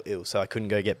he felt ill, so I couldn't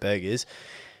go get burgers.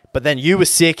 But then you were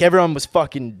sick. Everyone was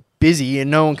fucking busy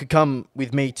and no one could come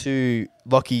with me to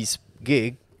Lockie's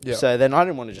gig. Yeah. So then I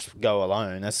didn't want to just go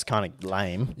alone. That's kind of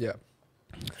lame. Yeah.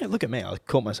 Hey, look at me. I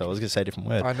caught myself. I was going to say a different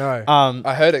word. I know.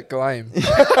 I heard it glame.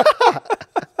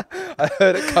 I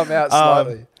heard it come out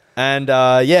slightly. And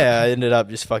I ended up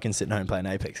just fucking sitting home playing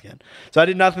Apex again. So I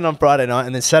did nothing on Friday night,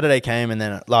 and then Saturday came, and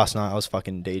then last night I was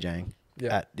fucking DJing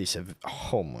at this event.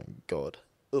 Oh my God.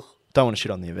 Ugh. Don't want to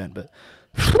shit on the event, but...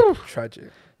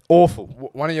 Tragic. Awful.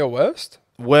 One of your worst?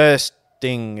 Worst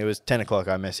thing, it was 10 o'clock.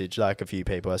 I messaged like a few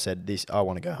people. I said, I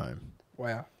want to go home.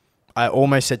 Wow. I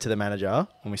almost said to the manager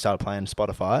when we started playing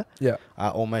Spotify, I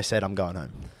almost said, I'm going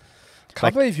home.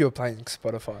 Can't believe you were playing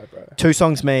Spotify, bro. 2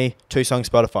 songs me, 2 songs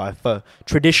Spotify for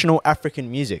traditional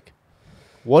African music.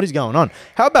 What is going on?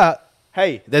 How about,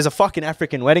 hey, there's a fucking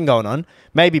African wedding going on.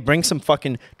 Maybe bring some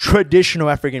fucking traditional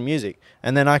African music.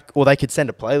 And then they could send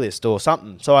a playlist or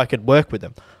something so I could work with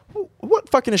them. What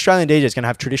fucking Australian DJ is going to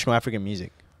have traditional African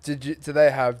music? Did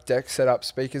they have decks set up,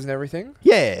 speakers and everything?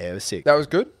 Yeah, it was sick. That was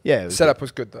good? Yeah. The setup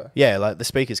was good though. Yeah, like the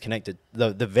speakers connected.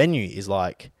 The venue is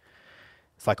like,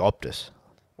 it's like Optus.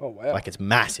 Oh wow. Like it's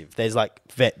massive. There's like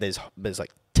there's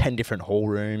like 10 different hall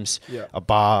rooms, a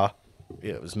bar.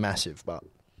 Yeah, it was massive, but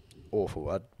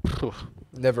awful.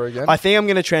 Never again. I think I'm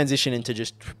going to transition into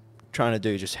just trying to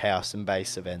do just house and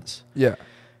base events. Yeah.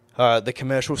 The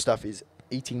commercial stuff is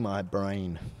eating my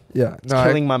brain. Yeah. It's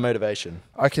killing my motivation.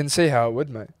 I can see how it would,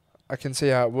 mate. I can see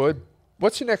how it would.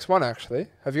 What's your next one, actually?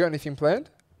 Have you got anything planned?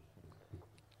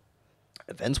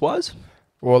 Events-wise?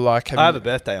 Or like... I have a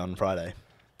birthday on Friday.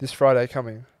 This Friday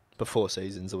coming? Before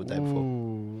seasons or the day before.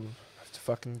 Have to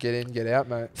fucking get in, get out,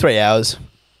 mate. 3 hours.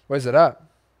 Where's it at?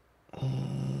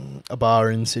 A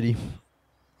bar in the city.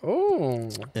 Oh.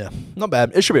 Yeah, not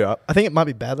bad. It should be right. I think it might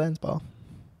be Badlands Bar.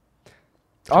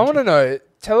 I want to know.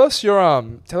 Tell us your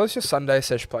Sunday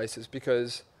sesh places,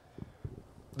 because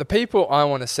the people I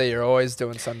want to see are always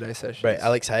doing Sunday sessions. Right,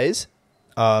 Alex Hayes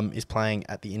is playing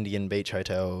at the Indian Beach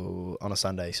Hotel on a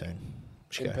Sunday soon.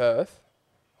 In Perth.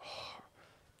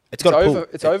 It's got a pool.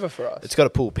 It's over for us. It's got a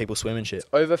pool. People swim and shit.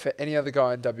 Over for any other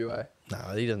guy in WA.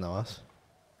 No, he doesn't know us.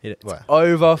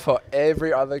 Over for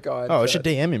every other guy. I should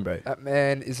DM him, bro. That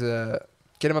man is a...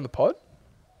 Get him on the pod?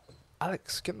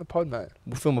 Alex, get in the pod, mate.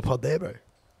 We'll film a pod there, bro.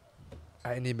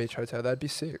 At Indian Beach Hotel, that'd be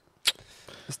sick.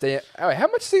 Oh, how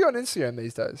much do you got on Instagram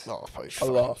these days? Oh, probably a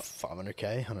lot.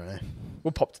 500k. I don't know.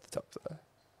 We'll pop to the top though.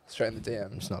 Straight in the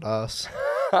DM. It's not us.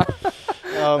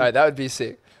 No, that would be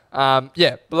sick.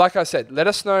 Yeah, but like I said, let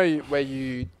us know where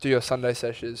you do your Sunday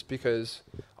sessions, because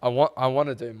I want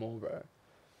to do more, bro.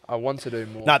 I want to do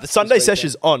more. Nah, the Sunday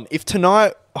session's on. If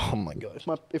tonight, oh my god,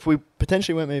 if we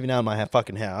potentially weren't moving out of my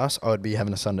fucking house, I would be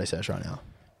having a Sunday session right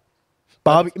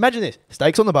now. Imagine this: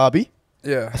 steaks on the barbie.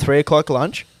 Yeah. A 3 o'clock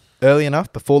lunch, early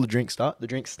enough before the drinks start. The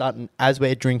drinks starting as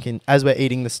we're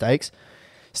eating the steaks.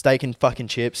 Steak and fucking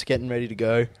chips, getting ready to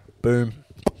go. Boom.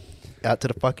 Out to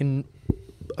the fucking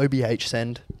OBH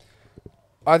send.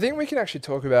 I think we can actually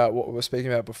talk about what we were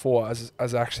speaking about before as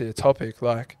actually a topic.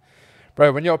 Like,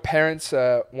 bro, when your parents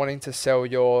are wanting to sell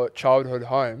your childhood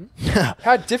home,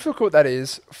 how difficult that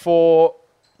is for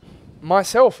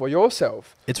myself or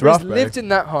yourself. It's rough, Who's bro. lived in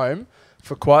that home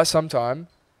for quite some time,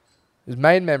 has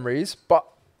made memories, but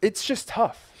it's just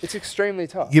tough. It's extremely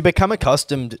tough. You become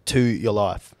accustomed to your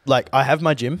life. Like, I have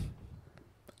my gym.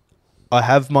 I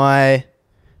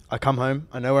come home.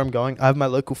 I know where I'm going. I have my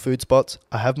local food spots.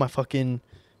 I have my fucking...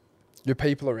 Your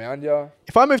people around you.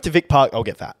 If I move to Vic Park, I'll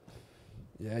get fat.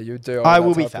 Yeah, you do. I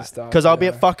will be fat. Because I'll be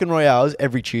at fucking Royales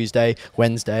every Tuesday,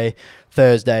 Wednesday,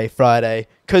 Thursday, Friday.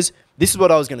 Because this is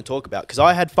what I was going to talk about. Because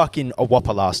I had fucking a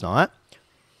Whopper last night.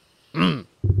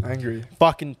 Angry.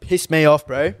 Fucking pissed me off,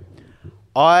 bro.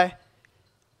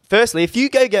 Firstly, if you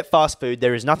go get fast food,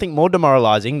 there is nothing more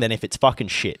demoralizing than if it's fucking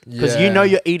shit. Because you know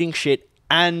you're eating shit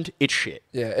and it's shit.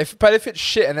 Yeah, but if it's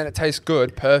shit and then it tastes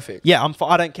good, perfect. Yeah,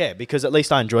 I don't care, because at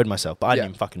least I enjoyed myself, but I didn't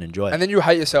even fucking enjoy it. And then you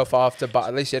hate yourself after, but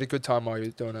at least you had a good time while you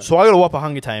were doing it. So I got a Whopper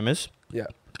Hunger Tamers. Yeah.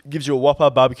 Gives you a Whopper,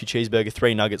 barbecue cheeseburger,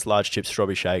 3 nuggets, large chips,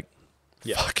 strawberry shake.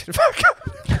 Yeah. Fucking fuck.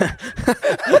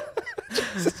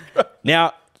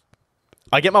 Now,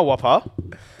 I get my Whopper,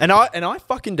 and I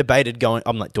fucking debated going,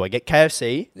 I'm like, do I get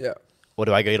KFC? Yeah. Or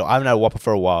do I go get, I haven't had a Whopper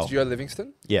for a while. Did you go to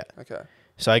Livingston? Yeah. Okay.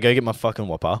 So I go get my fucking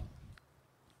Whopper,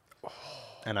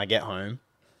 and I get home,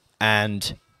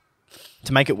 and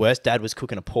to make it worse, Dad was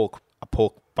cooking a pork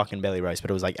fucking belly roast,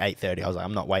 but it was like 8:30. I was like,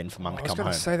 I'm not waiting for Mum to come home. I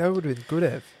was going to say, that would have been good,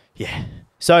 Ev. Yeah.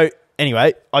 So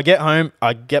anyway, I get home,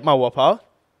 I get my Whopper,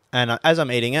 and as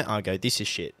I'm eating it, I go, this is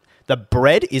shit. The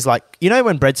bread is like, you know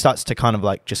when bread starts to kind of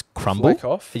like just crumble? Flake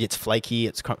off? It's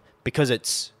flaky, because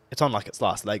it's on like its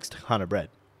last legs kind of bread.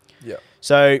 Yeah.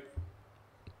 So,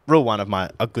 rule one of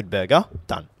a good burger,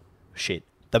 done. Shit.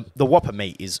 The Whopper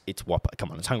meat it's Whopper. Come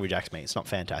on, it's Hungry Jack's meat. It's not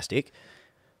fantastic.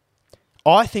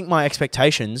 I think my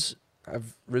expectations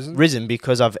have risen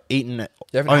because I've eaten it.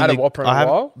 You haven't had a Whopper in a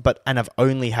while? And I've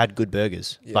only had good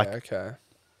burgers. Yeah, like okay.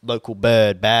 Local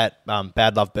Bird, Bad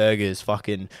Love Burgers,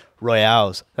 fucking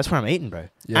Royales. That's where I'm eating, bro.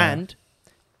 Yeah. And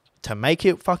to make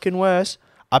it fucking worse,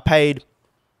 I paid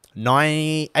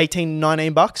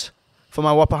 $19 for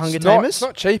my Whopper Hunger Tamers. It's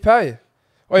not cheap, eh?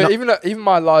 Oh, yeah, even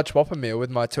my large Whopper meal with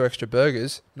my 2 extra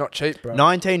burgers, not cheap, bro.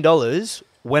 $19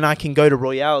 when I can go to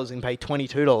Royales and pay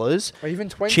 $22. Or even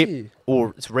 20. Chip,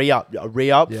 or it's re-up,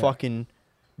 yeah. Fucking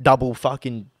double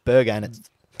fucking burger, and it's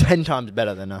 10 times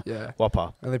better than a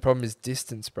Whopper. Only problem is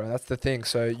distance, bro. That's the thing.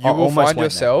 So you will find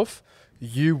yourself,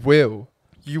 you will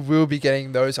be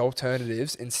getting those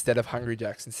alternatives instead of Hungry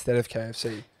Jack's, instead of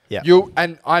KFC. Yeah.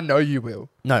 And I know you will.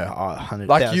 No, 100%.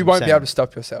 Like, you won't be able to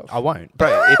stop yourself. I won't.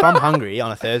 Bro, if I'm hungry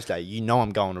on a Thursday, you know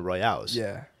I'm going to Royales.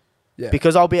 Yeah. Yeah.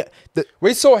 Because I'll be...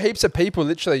 We saw heaps of people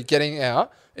literally getting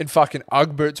out in fucking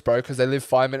Ugg boots, bro, because they live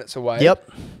 5 minutes away.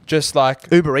 Yep. Just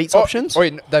like... Uber Eats options?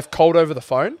 They've called over the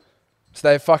phone. So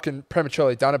they've fucking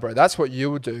prematurely done it, bro. That's what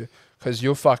you would do because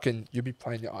you'll be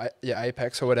playing your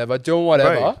Apex or whatever, doing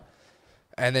whatever. Bro.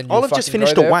 And then I'll have just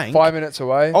finished a wank. 5 minutes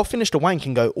away. I'll finish the wank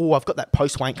and go, oh, I've got that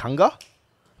post-wank hunger.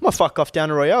 I'm going to fuck off down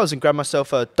to Royale's and grab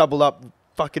myself a double up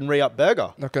fucking re-up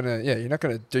burger. You're not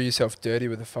gonna do yourself dirty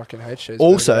with a fucking H cheese.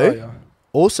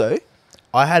 Also,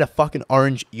 I had a fucking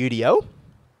orange UDL.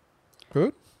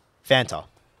 Good. Fanta.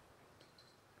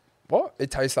 What?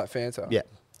 It tastes like Fanta. Yeah.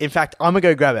 In fact, I'm going to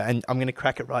go grab it and I'm going to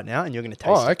crack it right now and you're going to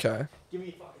taste it. Oh, okay. Give me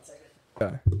a fucking second.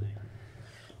 Okay.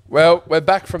 Well, we're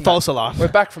back from False alarm. We're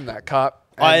back from that cut.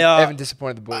 I haven't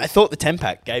disappointed the boys. I thought the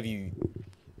 10-pack gave you...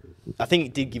 I think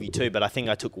it did give you 2, but I think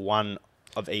I took 1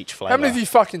 of each flavour. How many of you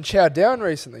fucking chowed down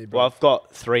recently, bro? Well, I've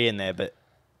got 3 in there, but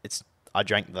I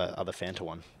drank the other Fanta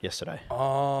one yesterday.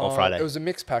 Oh. Or Friday. It was a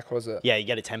mixed pack, was it? Yeah, you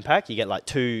get a 10-pack. You get like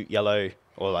 2 yellow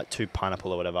or like 2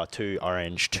 pineapple or whatever, 2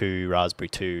 orange, 2 raspberry,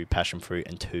 2 passion fruit,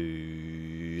 and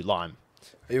 2 lime.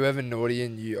 Are you ever naughty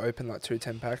and you open like 2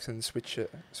 10-packs and switch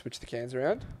the cans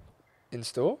around in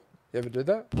store? You ever do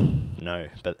that? No,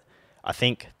 but I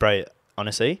think, bro,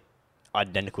 honestly,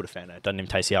 identical to Fanta. It doesn't even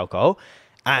taste the alcohol.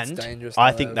 And that's dangerous.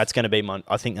 I think that's going to be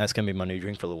my new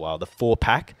drink for a little while. The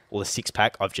 4-pack or the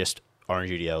 6-pack of just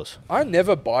orange UDLs. I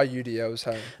never buy UDLs,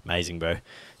 hey. Amazing, bro.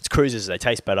 It's cruisers. They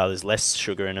taste better. There's less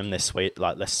sugar in them. They're sweet,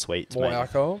 like less sweet. More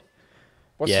alcohol?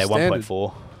 What's yeah, the standard?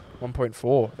 1.4.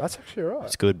 1.4. That's actually right.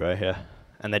 It's good, bro. Yeah,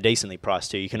 and they're decently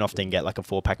priced too. You can often get like a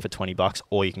 4-pack for $20,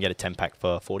 or you can get a 10-pack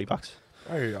for $40.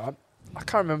 Bro, I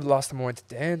can't remember the last time I went to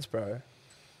Dan's, bro.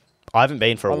 I haven't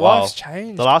been for a My while. life's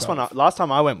changed. The last bro. last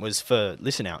time I went was for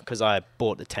Listen Out because I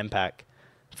bought the 10-pack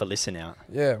for Listen Out.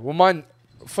 Yeah, well,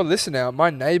 for Listen Out, my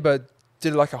neighbour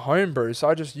did like a home brew, so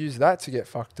I just used that to get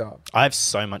fucked up. I have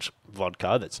so much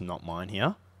vodka that's not mine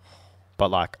here, but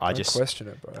like I just question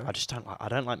it, bro. I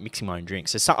don't like mixing my own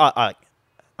drinks. It's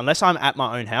unless I'm at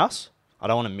my own house, I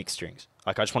don't want to mix drinks.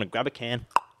 Like I just want to grab a can.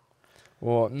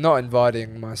 Well, not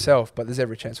inviting myself, but there's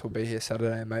every chance we'll be here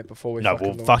Saturday, mate, before we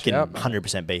We'll fucking out,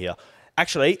 100% be here.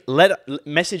 Actually,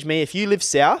 message me if you live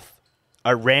south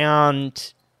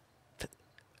around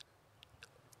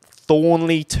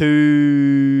Thornley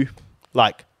to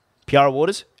like Piara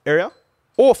Waters area,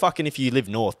 or fucking if you live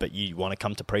north but you want to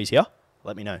come to Prees here,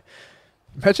 let me know.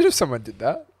 Imagine if someone did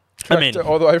that. Tracked it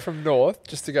all the way from north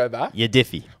just to go back. You're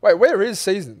diffy. Wait, where is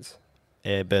Seasons?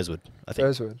 Yeah, Burswood, I think.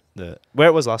 Burswood. Where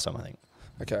it was last time, I think.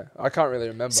 Okay, I can't really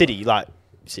remember. City.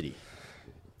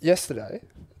 Yesterday,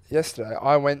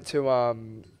 I went to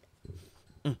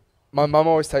my mum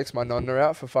always takes my nonna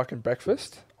out for fucking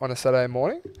breakfast on a Saturday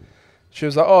morning. She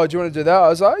was like, "Oh, do you want to do that?" I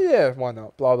was like, "Yeah, why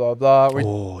not?" Blah blah blah.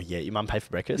 Your mum paid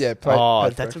for breakfast. Yeah, paid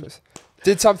for breakfast.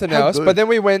 Did something else, but then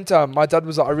we went. My dad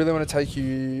was like, "I really want to take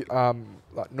you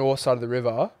like north side of the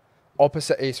river,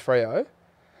 opposite East Freo."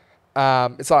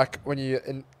 It's like when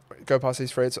you go past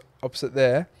East Freo, it's opposite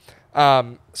there.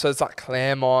 So it's like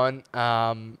Claremont,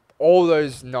 all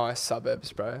those nice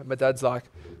suburbs, bro. My dad's like,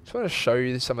 just want to show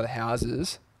you some of the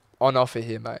houses on offer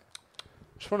here, mate.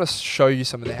 Just want to show you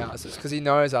some of the houses because he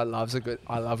knows I love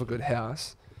a good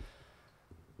house.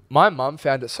 My mum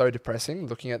found it so depressing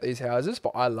looking at these houses,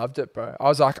 but I loved it, bro. I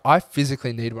was like, I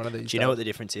physically need one of these. Do you know what the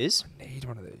difference is? I need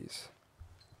one of these.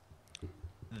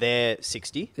 They're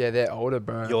 60. Yeah, they're older,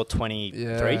 bro. You're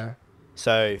 23. Yeah.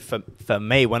 So for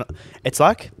me, when it's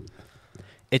like,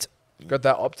 it's got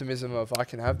that optimism of I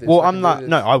can have this. Well, I'm like,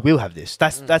 no, I will have this.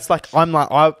 That's like, I'm like,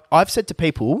 I've said to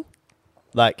people,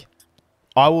 like,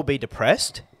 I will be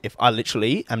depressed if I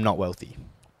literally am not wealthy.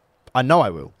 I know I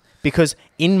will because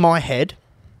in my head,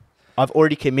 I've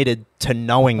already committed to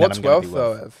knowing that I'm going to be wealthy.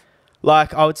 What's wealth, though, Ev?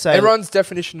 Like, I would say... Everyone's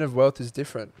definition of wealth is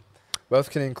different. Wealth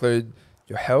can include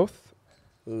your health,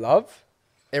 love,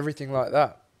 everything like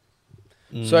that.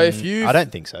 So if you... I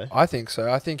don't think so. I think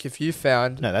so. I think if you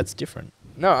found... No, that's different.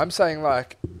 No, I'm saying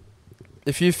like...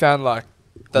 If you found like...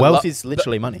 Wealth is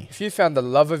literally money. If you found the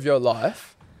love of your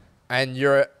life and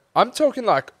you're... I'm talking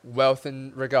like wealth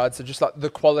in regards to just like the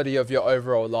quality of your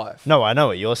overall life. No, I know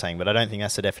what you're saying, but I don't think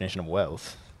that's the definition of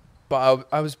wealth. But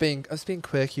I was being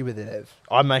quirky with it, Ev.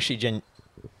 I'm actually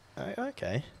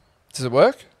okay. Does it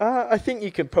work? I think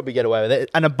you could probably get away with it.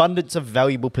 An abundance of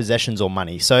valuable possessions or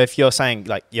money. So if you're saying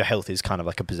like your health is kind of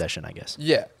like a possession, I guess.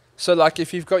 Yeah. So like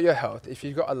if you've got your health, if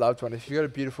you've got a loved one, if you've got a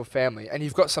beautiful family, and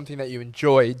you've got something that you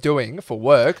enjoy doing for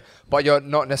work, but you're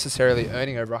not necessarily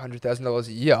earning over $100,000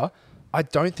 a year, I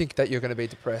don't think that you're going to be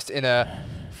depressed in a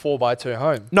 4x2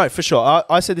 home. No, for sure.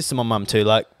 I said this to my mum too.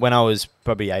 Like when I was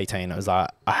probably 18, I was like,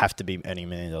 I have to be earning $1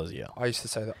 million a year. I used to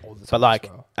say that all the time. But like,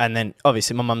 as well. and then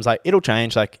obviously my mum's like, it'll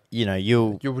change. Like, you know,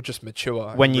 you will just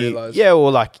mature. When you, realize. Yeah,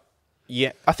 or like,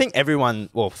 Yeah, I think everyone,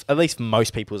 well, at least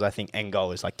most people's, I think, end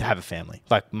goal is like to have a family.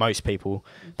 Like most people,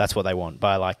 that's what they want.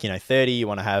 By like, 30, you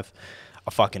want to have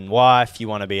a fucking wife, you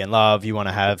want to be in love, you want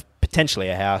to have potentially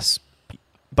a house.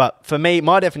 But for me,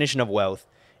 my definition of wealth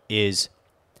is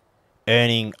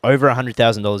earning over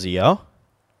 $100,000 a year,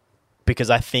 because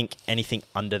I think anything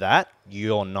under that,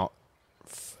 you're not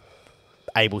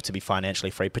able to be financially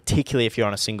free, particularly if you're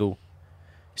on a single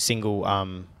single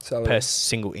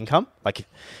income. Like,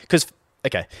 because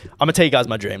okay, I'm gonna tell you guys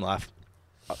my dream life.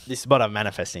 This is what I'm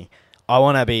manifesting. I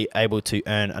want to be able to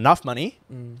earn enough money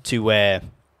to where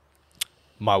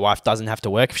my wife doesn't have to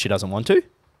work if she doesn't want to,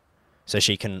 so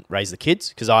she can raise the kids.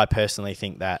 Because I personally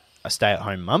think that a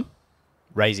stay-at-home mum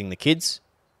raising the kids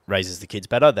raises the kids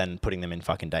better than putting them in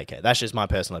fucking daycare. That's just my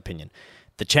personal opinion.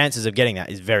 The chances of getting that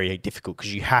is very difficult,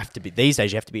 because you have to be, these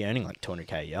days you have to be earning like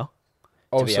 200K a year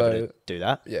to be able to do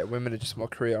that. Yeah, women are just more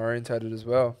career orientated as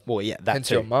well. Well, yeah,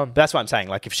 that's your mum. That's what I'm saying.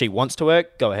 Like, if she wants to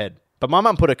work, go ahead. But my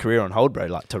mum put her career on hold,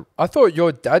 bro. I thought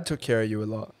your dad took care of you a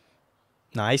lot.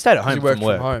 No, he stayed at home from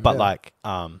work. Home, but yeah. like,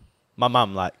 my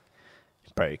mum, like,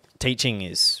 bro, teaching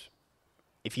is,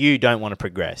 if you don't want to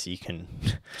progress, you can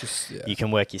you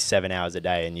can work your 7 hours a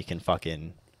day, and you can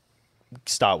fucking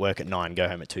start work at 9, go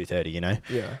home at 2:30.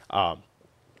 Yeah.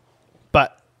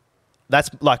 But that's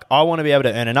like, I want to be able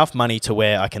to earn enough money to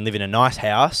where I can live in a nice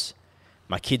house.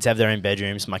 My kids have their own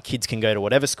bedrooms. My kids can go to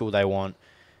whatever school they want.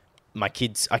 I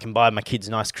can buy my kids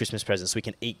nice Christmas presents. We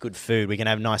can eat good food. We can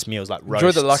have nice meals like roast,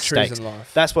 enjoy the luxuries steaks. in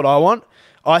life. That's what I want.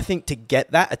 I think to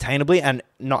get that attainably and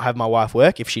not have my wife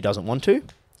work if she doesn't want to,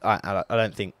 I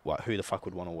don't think, who the fuck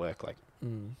would want to work? Like,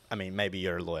 I mean, maybe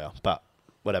you're a lawyer, but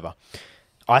whatever.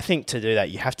 I think to do that,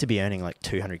 you have to be earning like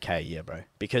 200K a year, bro.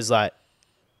 Because like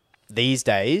these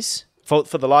days, for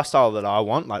the lifestyle that I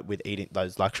want, like with eating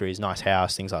those luxuries, nice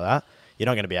house, things like that, you're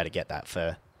not going to be able to get that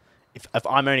for, if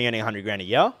I'm only earning 100 grand a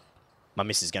year, my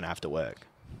missus is going to have to work.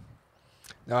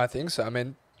 No, I think so. I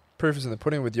mean, proof is in the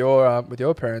pudding with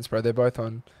your parents, bro. They're both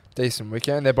on decent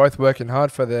weekend. They're both working hard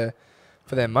for their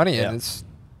money, and it's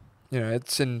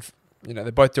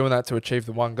they're both doing that to achieve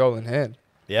the one goal in hand.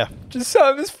 Yeah. Just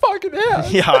selling this fucking house.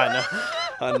 Yeah,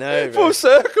 I know, bro. Full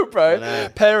circle, bro.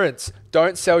 Parents,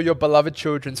 don't sell your beloved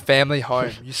children's family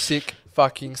home. You sick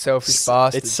fucking selfish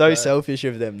bastards. It's so selfish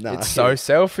of them. Nah, it's so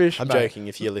selfish, I'm mate. joking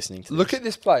if you're listening to Look this. at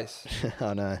this place.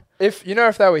 I know. If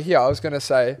they were here, I was going to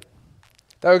say,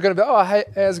 they were going to be, oh, hey,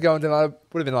 how's it going? And I would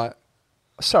have been like,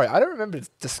 sorry, I don't remember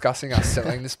discussing us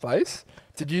selling this place.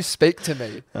 Did you speak to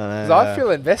me? Because I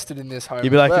feel invested in this home.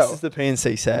 You'd be like, well. this is the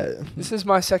PNC set. This is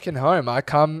my second home. I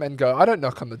come and go. I don't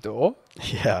knock on the door.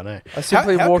 Yeah, I know. I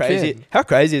simply walk in. How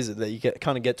crazy is it that you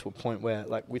kind of get to a point where,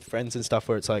 like, with friends and stuff,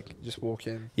 where it's like, just walk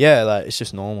in. Yeah, like it's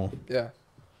just normal. Yeah.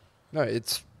 No,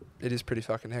 it is pretty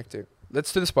fucking hectic.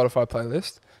 Let's do the Spotify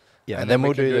playlist. Yeah, and then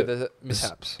we'll do the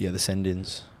mishaps. The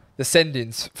send-ins. The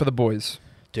send-ins for the boys.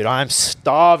 Dude, I'm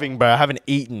starving, bro. I haven't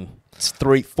eaten. It's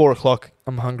 4 o'clock.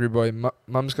 I'm hungry, boy.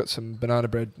 Mum's got some banana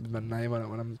bread with my name on it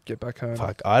when I get back home.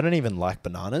 Fuck, I don't even like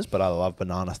bananas, but I love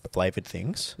banana-flavored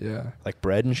things. Yeah. Like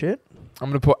bread and shit. I'm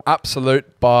going to put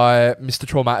Absolute by Mr.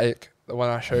 Traumatic, the one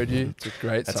I showed you. It's a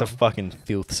great song. That's a fucking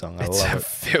filth song. I love it. It's a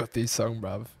filthy song,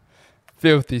 bruv.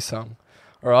 Filthy song.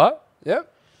 All right?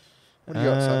 Yep. What do you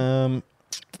got,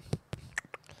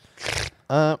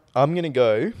 son? I'm going to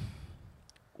go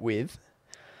with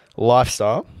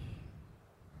Lifestyle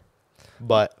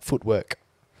by Footwork.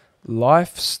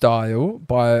 Lifestyle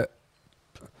by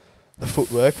The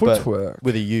Footwork, Footwork. but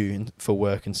with a U for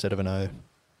work instead of an O.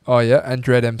 Oh, yeah, and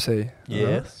Dread MC.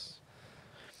 Yes.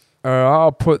 All right,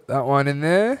 I'll put that one in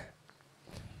there.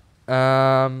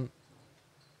 And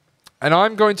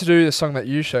I'm going to do the song that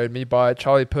you showed me by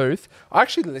Charlie Puth. I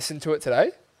actually listened to it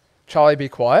today. Charlie Be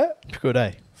Quiet. Good,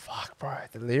 eh? Fuck, bro.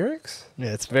 The lyrics?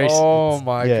 Yeah, it's very... Oh,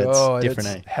 my God. It's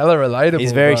different, it's eh? hella relatable,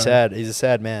 He's very bro. sad. He's a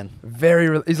sad man.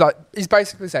 He's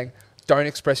basically saying, don't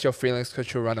express your feelings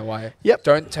because you'll run away. Yep.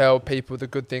 Don't tell people the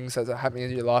good things that are happening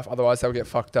in your life, otherwise they'll get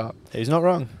fucked up. He's not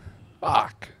wrong.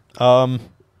 Fuck. Charlie,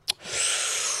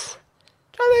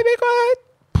 be quiet.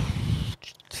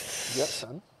 Yep,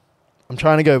 son. I'm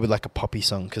trying to go with like a poppy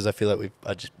song because I feel like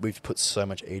we've put so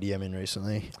much EDM in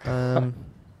recently.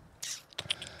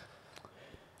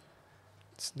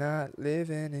 It's not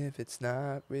living if it's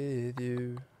not with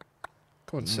you.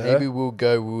 Come on, sir. Maybe we'll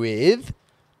go with...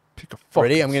 Pick a fucking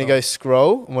Ready? I'm going to go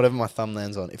scroll and whatever my thumb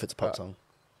lands on, if it's a pop song.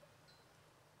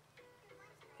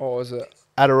 What was it?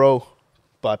 Adderall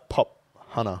by Pop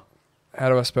Hunter. How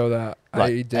do I spell that?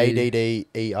 Like A-D.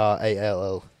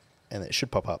 ADDERALL. And it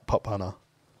should pop up. Pop Hunter.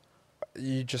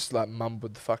 You just like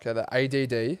mumbled the fuck out of that.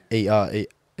 ADD. ERE.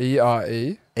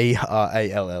 ERE.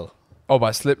 ERALL. Oh,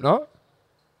 by Slipknot?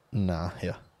 Nah,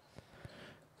 yeah.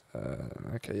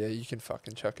 Okay, yeah, you can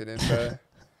fucking chuck it in, bro.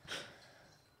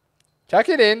 Chuck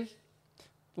it in.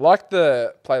 Like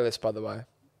the playlist, by the way.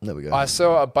 There we go. I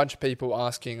saw a bunch of people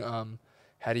asking,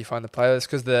 how do you find the playlist?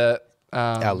 Because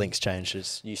Our links changed.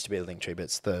 It used to be a link tree, but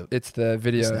it's the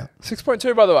video. Isn't it?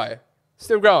 6.2, by the way.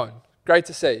 Still growing. Great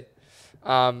to see. Do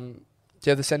you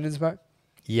have the send-ins, mate?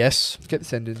 Yes. Get the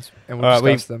send-ins and we'll All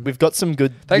right, discuss them. we've got some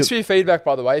good... Thanks for your feedback,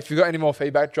 by the way. If you've got any more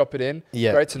feedback, drop it in.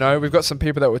 Yeah. Great to know. We've got some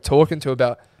people that we're talking to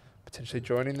about potentially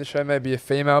joining the show, maybe a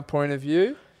female point of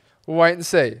view. We'll wait and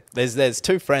see. There's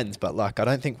 2 friends, but like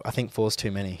I think 4's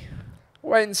too many.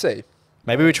 Wait and see.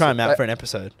 Maybe we try them out for an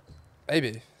episode.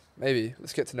 Maybe.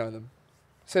 Let's get to know them.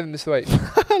 See them this week.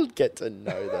 I'll get to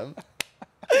know them.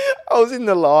 I was in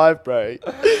the live, bro,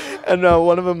 and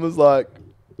one of them was like,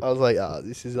 I was like,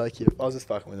 this is like your... I was just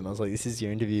fucking with them. I was like, this is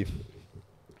your interview.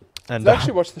 And Do they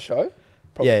actually watch the show?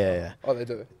 Probably. Yeah. Oh, they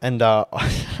do. And I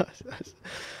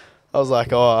was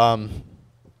like,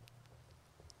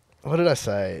 what did I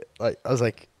say? Like, I was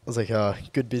like,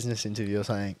 good business interview or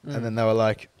something. And then they were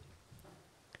like,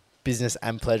 business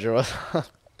and pleasure or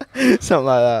something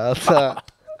like that.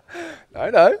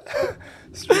 No.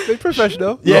 Strictly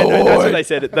professional. Yeah, no, that's what they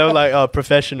said. They were like,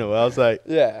 professional. I was like,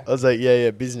 yeah,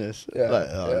 business. Yeah. Like,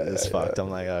 it's yeah, fucked. yeah. I'm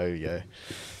like, oh, yeah.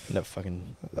 No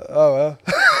fucking... Oh, well.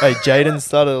 Hey, Jaden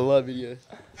started a live video.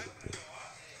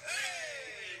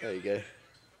 There you go.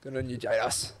 Good on you,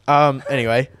 Jadas.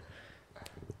 Anyway,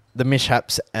 the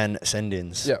mishaps and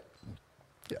send-ins. Yep.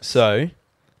 So,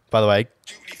 by the way...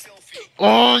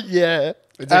 Oh, yeah.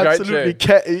 It's a great absolutely tune.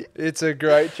 catty. It's a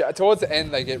great chat. Towards the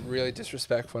end, they get really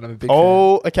disrespectful, and I'm a big fan.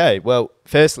 Oh, okay. Well,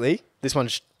 firstly, this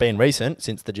one's been recent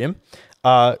since the gym.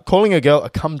 Calling a girl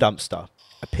a cum dumpster.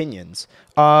 Opinions.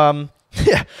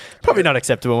 Yeah, probably not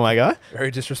acceptable, my guy. Very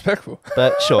disrespectful.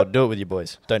 But sure, do it with your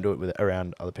boys. Don't do it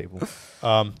around other people.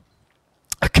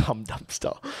 A cum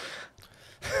dumpster.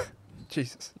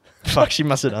 Jesus. Fuck, she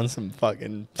must have done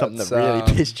something That's, that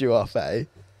really pissed you off, eh?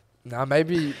 Nah,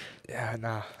 maybe... Yeah,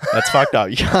 nah. That's fucked up.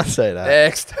 You can't say that.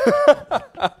 Next.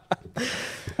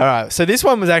 All right. So this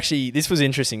one was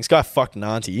interesting. This guy fucked an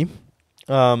auntie.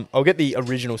 I'll get the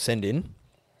original send in.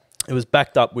 It was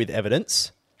backed up with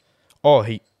evidence.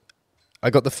 I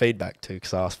got the feedback too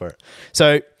because I asked for it.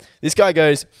 So this guy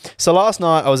goes, so last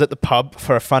night I was at the pub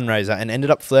for a fundraiser and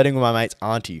ended up flirting with my mate's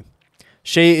auntie.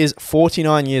 She is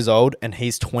 49 years old and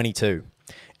he's 22.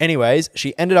 Anyways,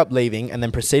 she ended up leaving and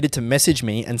then proceeded to message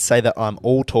me and say that I'm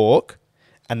all talk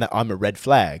and that I'm a red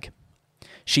flag.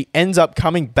 She ends up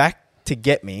coming back to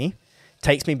get me,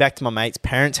 takes me back to my mate's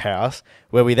parents' house,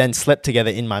 where we then slept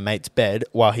together in my mate's bed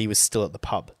while he was still at the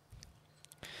pub.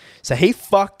 So he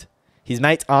fucked his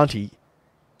mate's auntie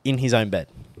in his own bed.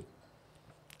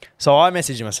 So I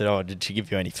messaged him. I said, did she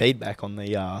give you any feedback on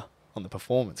the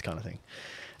performance kind of thing?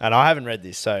 And I haven't read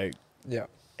this, so Yeah.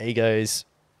 he goes...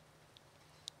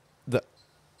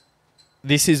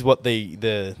 This is what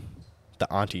the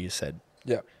auntie said.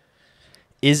 Yeah.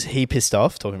 Is he pissed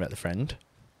off? Talking about the friend.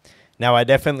 Now I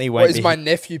definitely won't Is be... my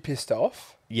nephew pissed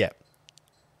off? Yeah.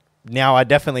 Now I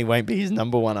definitely won't be his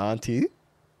number one auntie.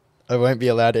 I won't be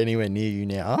allowed anywhere near you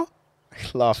now.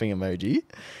 Laughing emoji.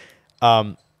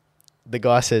 The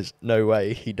guy says, no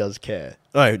way, he does care.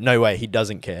 No way, he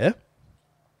doesn't care.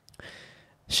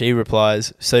 She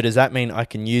replies, so does that mean I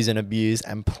can use and abuse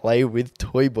and play with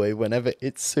Toy Boy whenever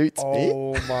it suits me?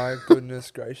 Oh my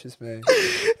goodness gracious me.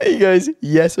 He goes,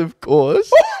 yes, of course.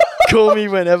 Call me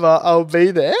whenever, I'll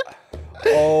be there.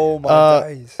 Oh my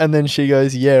days. And then she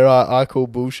goes, yeah, right, I call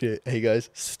bullshit. He goes,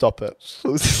 stop it.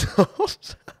 Full stop.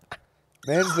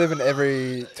 Man's living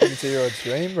every 22-year-old's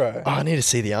dream, bro. I need to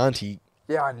see the auntie.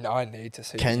 Yeah, I need to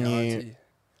see Can the you auntie.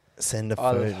 send a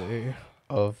photo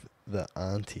of the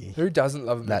auntie? Who doesn't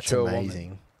love a That's mature amazing.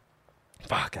 woman?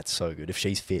 Fuck, that's so good. If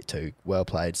she's fit too, well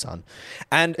played, son.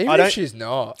 And Even if she's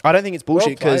not. I don't think it's bullshit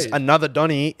Well because played. another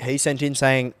Donny, he sent in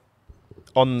saying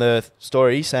on the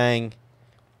story saying,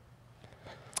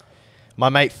 my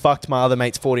mate fucked my other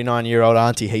mate's 49-year-old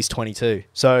auntie. He's 22.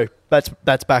 So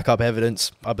that's backup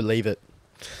evidence. I believe it.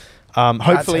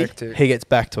 Hopefully hectic. he gets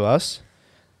back to us.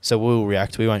 So we'll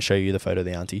react. We won't show you the photo of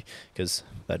the auntie because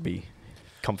that'd be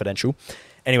confidential.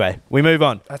 Anyway, we move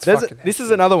on. This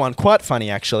is another one. Quite funny,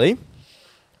 actually.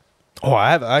 Oh,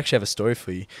 I actually have a story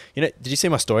for you. You know, did you see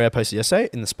my story I posted yesterday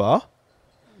in the spa?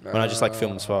 When I just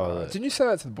filmed the spa. Didn't you send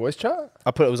that to the boys chat?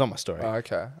 It was on my story. Oh,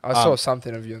 okay. I saw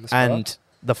something of you in the spa. And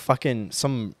the fucking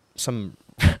some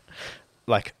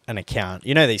like an account.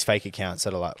 You know these fake accounts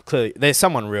that are like clearly there's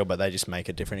someone real, but they just make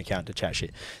a different account to chat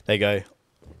shit. They go,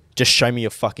 just show me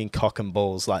your fucking cock and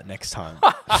balls like next time.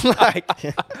 Like,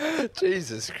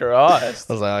 Jesus Christ.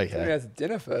 I was like, Take me okay. out to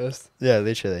dinner first. Yeah,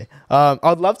 literally.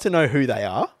 I'd love to know who they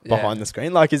are behind the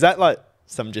screen. Like, is that like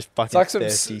some just fucking It's like some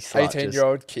thirsty slut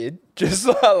 18-year-old kid, just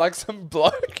like some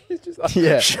bloke. He's just like,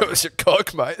 Yeah. show us your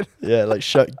cock, mate. Yeah, like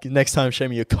next time show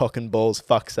me your cock and balls,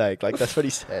 fuck's sake. Like that's what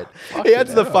he said. He Fucking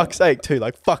adds the hell. fuck's sake too.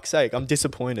 Like fuck's sake, I'm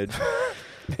disappointed.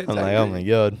 I'm like, oh my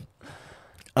god.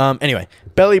 Anyway,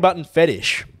 belly button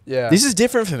fetish. Yeah. This is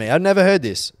different for me. I've never heard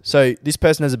this. So this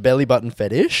person has a belly button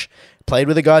fetish, played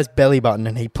with a guy's belly button,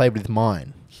 and he played with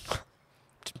mine.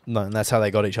 No, and that's how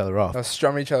they got each other off. They'll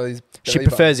strum each other's She belly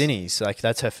prefers buttons. innies. Like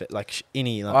that's her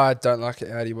innie. Like, I don't like it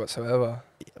Audi whatsoever.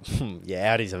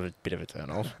 yeah, Audi's a bit of a turn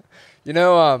off. You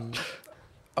know,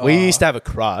 We used to have a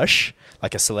crush,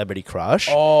 like a celebrity crush,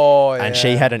 Oh, yeah. and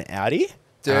she had an Audi.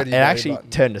 Dirty It belly actually button.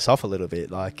 turned us off a little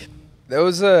bit. Like, There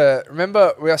was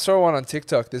I saw one on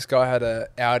TikTok. This guy had a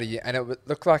Audi, and it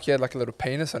looked like he had like a little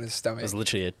penis on his it stomach. was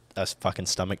literally a fucking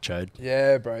stomach chode.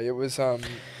 Yeah, bro. It was, I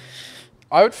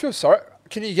would feel sorry.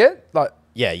 Can you get, like,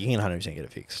 Yeah, you can 100% get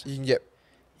it fixed. you can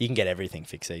get, everything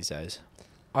fixed these days.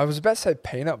 I was about to say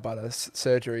peanut butter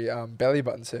surgery, belly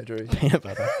button surgery. Peanut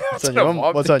butter. What's on That's your, what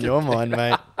I'm what's on thinking. your mind,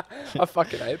 mate? I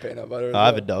fucking hate peanut butter. as I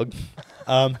have a well.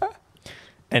 dog.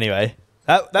 Anyway,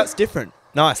 that's different.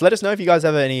 Nice. Let us know if you guys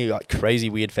have any like crazy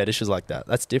weird fetishes like that.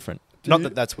 That's different. Not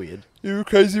that that's weird. You a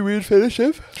crazy weird fetish,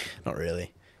 Ev? Not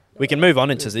really. We can move on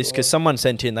into this because someone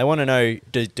sent in. They want to know: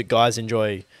 do guys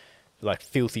enjoy like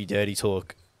filthy, dirty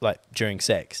talk like during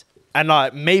sex? And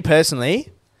like me personally,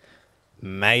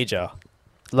 major.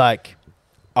 Like,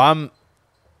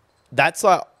 that's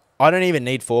like I don't even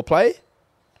need foreplay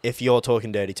if you're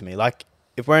talking dirty to me. Like,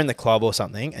 if we're in the club or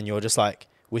something and you're just like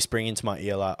whispering into my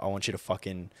ear, like, I want you to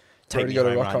fucking take me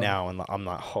home right now, and like, I'm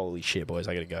like, holy shit, boys,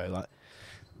 I gotta go. Like,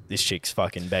 this chick's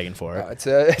fucking begging for it.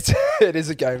 It is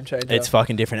a game changer. It's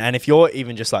fucking different. And if you're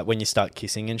even just like when you start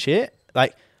kissing and shit,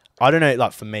 like, I don't know,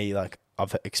 like for me, like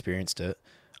I've experienced it,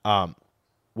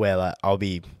 where like I'll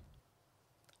be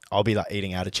like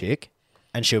eating out a chick,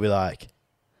 and she'll be like,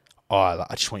 "Oh, like,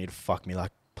 I just want you to fuck me,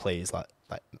 like, please, like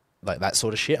that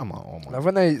sort of shit." I'm like, "Oh my." Love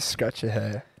when they scratch your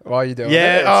hair while you're doing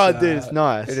Yeah. it. Oh, dude, it's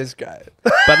nice. It is great.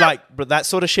 But that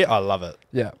sort of shit, I love it.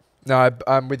 Yeah. No,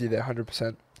 I'm with you there,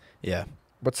 100%. Yeah.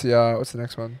 What's the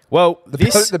next one? Well,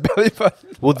 The belly button.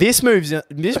 Well, this moves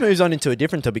on into a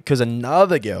different topic because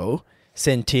another girl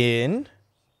sent in.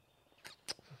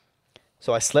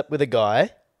 So I slept with a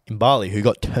guy in Bali who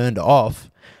got turned off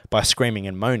by screaming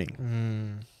and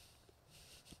moaning.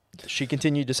 She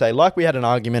continued to say, like we had an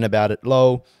argument about it,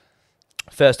 lol.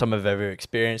 First time I've ever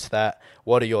experienced that.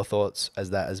 What are your thoughts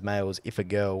as males? If a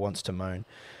girl wants to moan,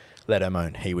 let her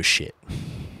moan. He was shit.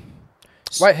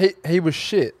 Wait, he was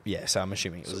shit. Yeah, so I'm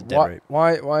assuming it was a dead root.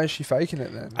 Why is she faking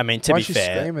it then? I mean, Why is she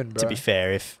screaming, bro? to be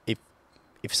fair, if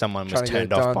someone was Trying to get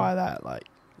turned it off done. by that, like,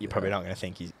 you're probably not going to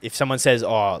think if someone says,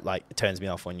 "Oh, like, it turns me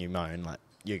off when you moan," like,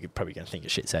 you're probably going to think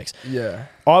it's shit sex. Yeah.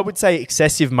 I would say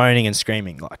excessive moaning and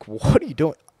screaming. Like, what are you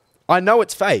doing? I know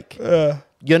it's fake.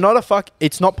 You're not a fuck.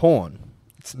 It's not porn.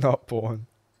 It's not porn.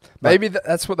 Maybe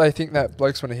that's what they think that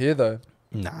blokes want to hear though.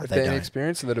 Nah, If they they're don't.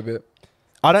 inexperienced a little bit.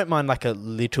 I don't mind like a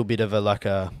little bit of like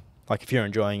if you're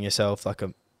enjoying yourself, like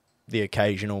the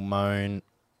occasional moan,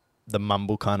 the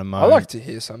mumble kind of moan. I like to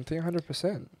hear something,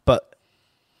 100%. But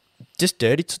just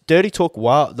dirty talk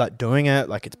while like doing it,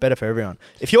 like it's better for everyone.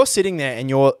 If you're sitting there and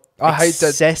you're I hate that.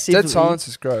 excessively, Dead silence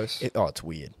is gross. it's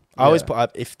weird. I always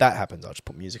if that happens, I'll just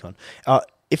put music on.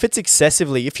 If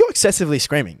you're excessively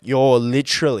screaming, you're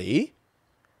literally,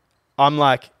 I'm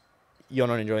like, you're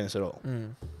not enjoying this at all.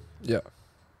 Yeah.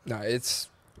 No,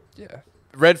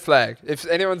 red flag. If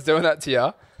anyone's doing that to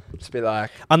you, just be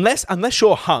like, Unless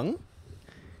you're hung,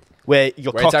 where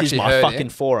your Where it's cock is actually my hurting. fucking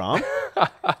forearm,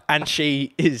 and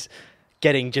she is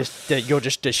getting you're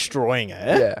just destroying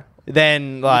her. yeah.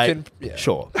 Then like, yeah.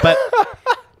 sure, but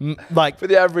like For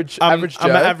the average Joe. I'm an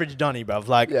average Donny, bruv.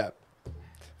 Like, Yeah.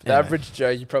 For the Anyway. average Joe,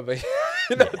 you probably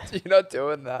you're not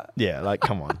doing that. yeah, like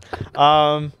come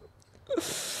on.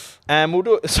 And we'll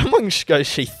do it. Someone goes,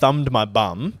 she thumbed my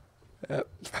bum. Yep.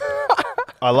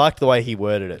 I liked the way he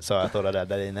worded it, so I thought I'd add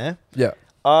that in there. Yeah.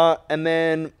 And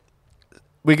then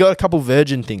we got a couple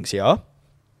virgin things here.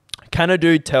 Can a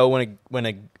dude tell when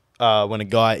a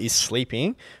guy is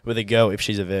sleeping with a girl if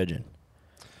she's a virgin?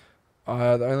 The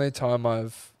only time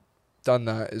I've done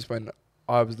that is when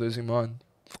I was losing mine.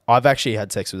 I've actually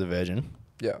had sex with a virgin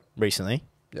Yeah. recently.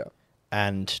 Yeah.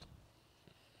 And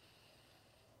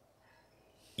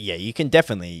yeah, you can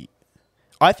definitely.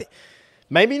 I think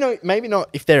maybe not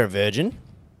if they're a virgin,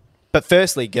 but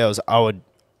firstly, girls, I would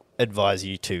advise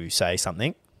you to say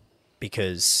something.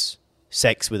 because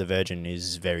sex with a virgin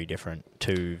is very different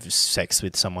to sex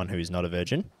with someone who is not a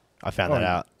virgin. I found that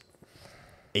out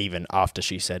even after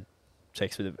she said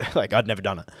sex with like I'd never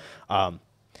done it.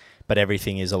 But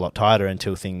everything is a lot tighter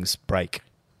until things break.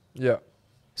 Yeah.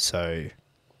 So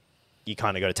you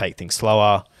kind of got to take things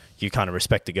slower. You kind of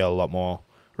respect the girl a lot more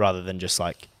rather than just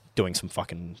like doing some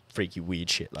fucking freaky weird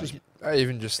shit. Like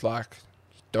Even just like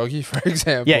doggy, for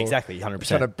example. Yeah, exactly. 100%.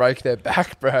 Trying to break their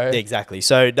back, bro. Yeah, exactly.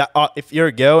 So that, if you're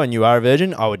a girl and you are a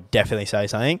virgin, I would definitely say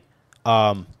something.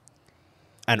 And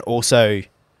also,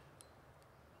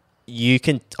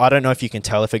 I don't know if you can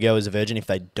tell if a girl is a virgin if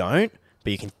they don't,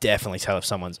 but you can definitely tell if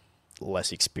someone's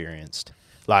less experienced.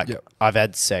 Like, I've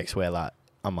had sex where like,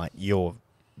 I'm like,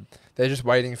 they're just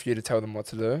waiting for you to tell them what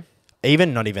to do.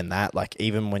 Not even that. Like,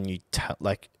 even when you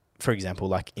like, for example,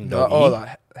 like in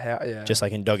doggy, just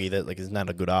like in doggy, that like is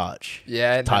not a good arch,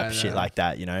 type shit like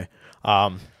that, you know.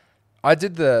 I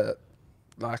did the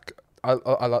like I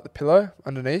like the pillow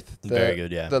underneath, very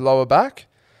good, yeah, the lower back,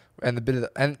 and the bit of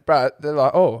and bro, they're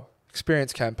like, oh,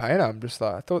 experienced campaigner. I'm just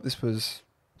like, I thought this was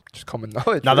just common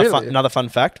knowledge. Another fun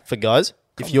fact for guys: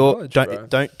 if you're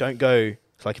don't go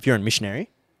like if you're a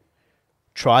missionary,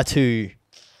 try to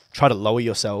lower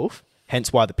yourself.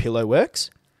 Hence why the pillow works.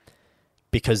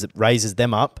 Because it raises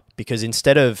them up. Because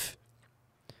instead of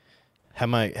how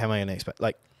am I going to explain?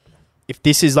 Like, if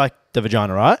this is like the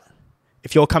vagina, right?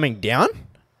 If you're coming down,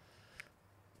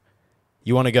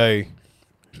 you want to go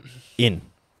in,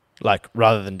 like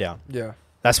rather than down. Yeah,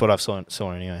 that's what I've saw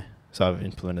anyway. So I've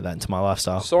implemented that into my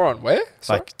lifestyle. Saw on where?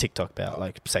 Like TikTok about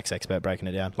like sex expert breaking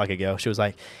it down. Like a girl, she was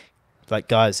like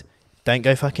guys, don't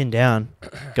go fucking down.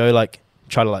 Go like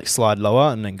try to like slide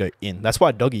lower and then go in. That's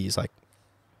why doggy is like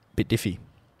bit diffy.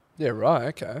 Yeah, right,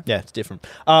 okay. Yeah, it's different.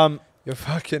 Your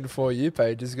fucking For You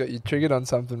page has got you triggered on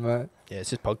something, mate. Yeah, it's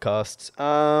just podcasts.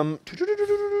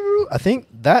 I think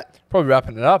that... Probably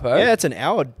wrapping it up, eh? Yeah, it's an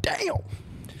hour. Damn.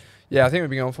 Yeah, I think we've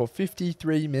been going for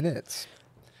 53 minutes.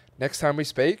 Next time we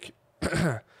speak...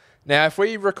 Now, if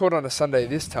we record on a Sunday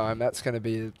this time, that's going to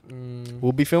be...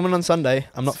 we'll be filming on Sunday.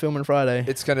 I'm not filming Friday.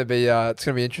 It's going to be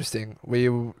interesting.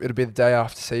 It'll be the day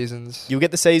after seasons. You'll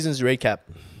get the seasons recap.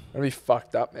 It'll be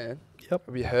fucked up, man. Yep.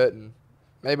 It'll be hurting.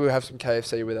 Maybe we'll have some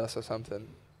KFC with us or something.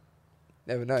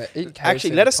 Never know. Eat KFC.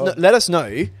 Actually, let us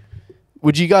know.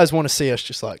 Would you guys want to see us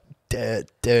just like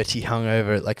dirty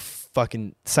hungover at like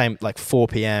fucking same like 4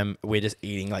 p.m. We're just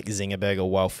eating like Zinger Burger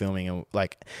while filming, and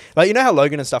like you know how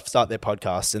Logan and stuff start their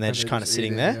podcasts and they're just kind of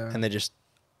sitting there and they're just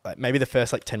like maybe the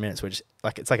first like 10 minutes we're just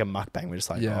like it's like a mukbang. We're just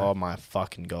like oh my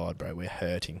fucking god, bro, we're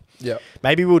hurting. Yeah.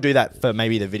 Maybe we'll do that for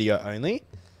maybe the video only.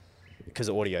 Because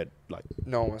audio, like...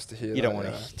 No one wants to hear that. You don't want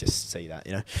to just see that,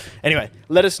 you know? Anyway,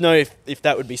 let us know if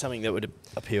that would be something that would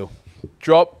appeal.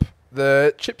 Drop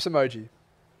the chips emoji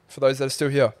for those that are still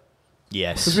here.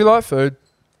 Yes. Because we like food.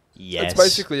 Yes. It's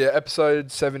basically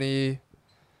episode 73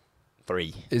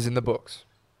 is in the books.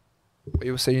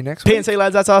 We will see you next week. PNC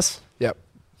lads, that's us. Yep.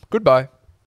 Goodbye.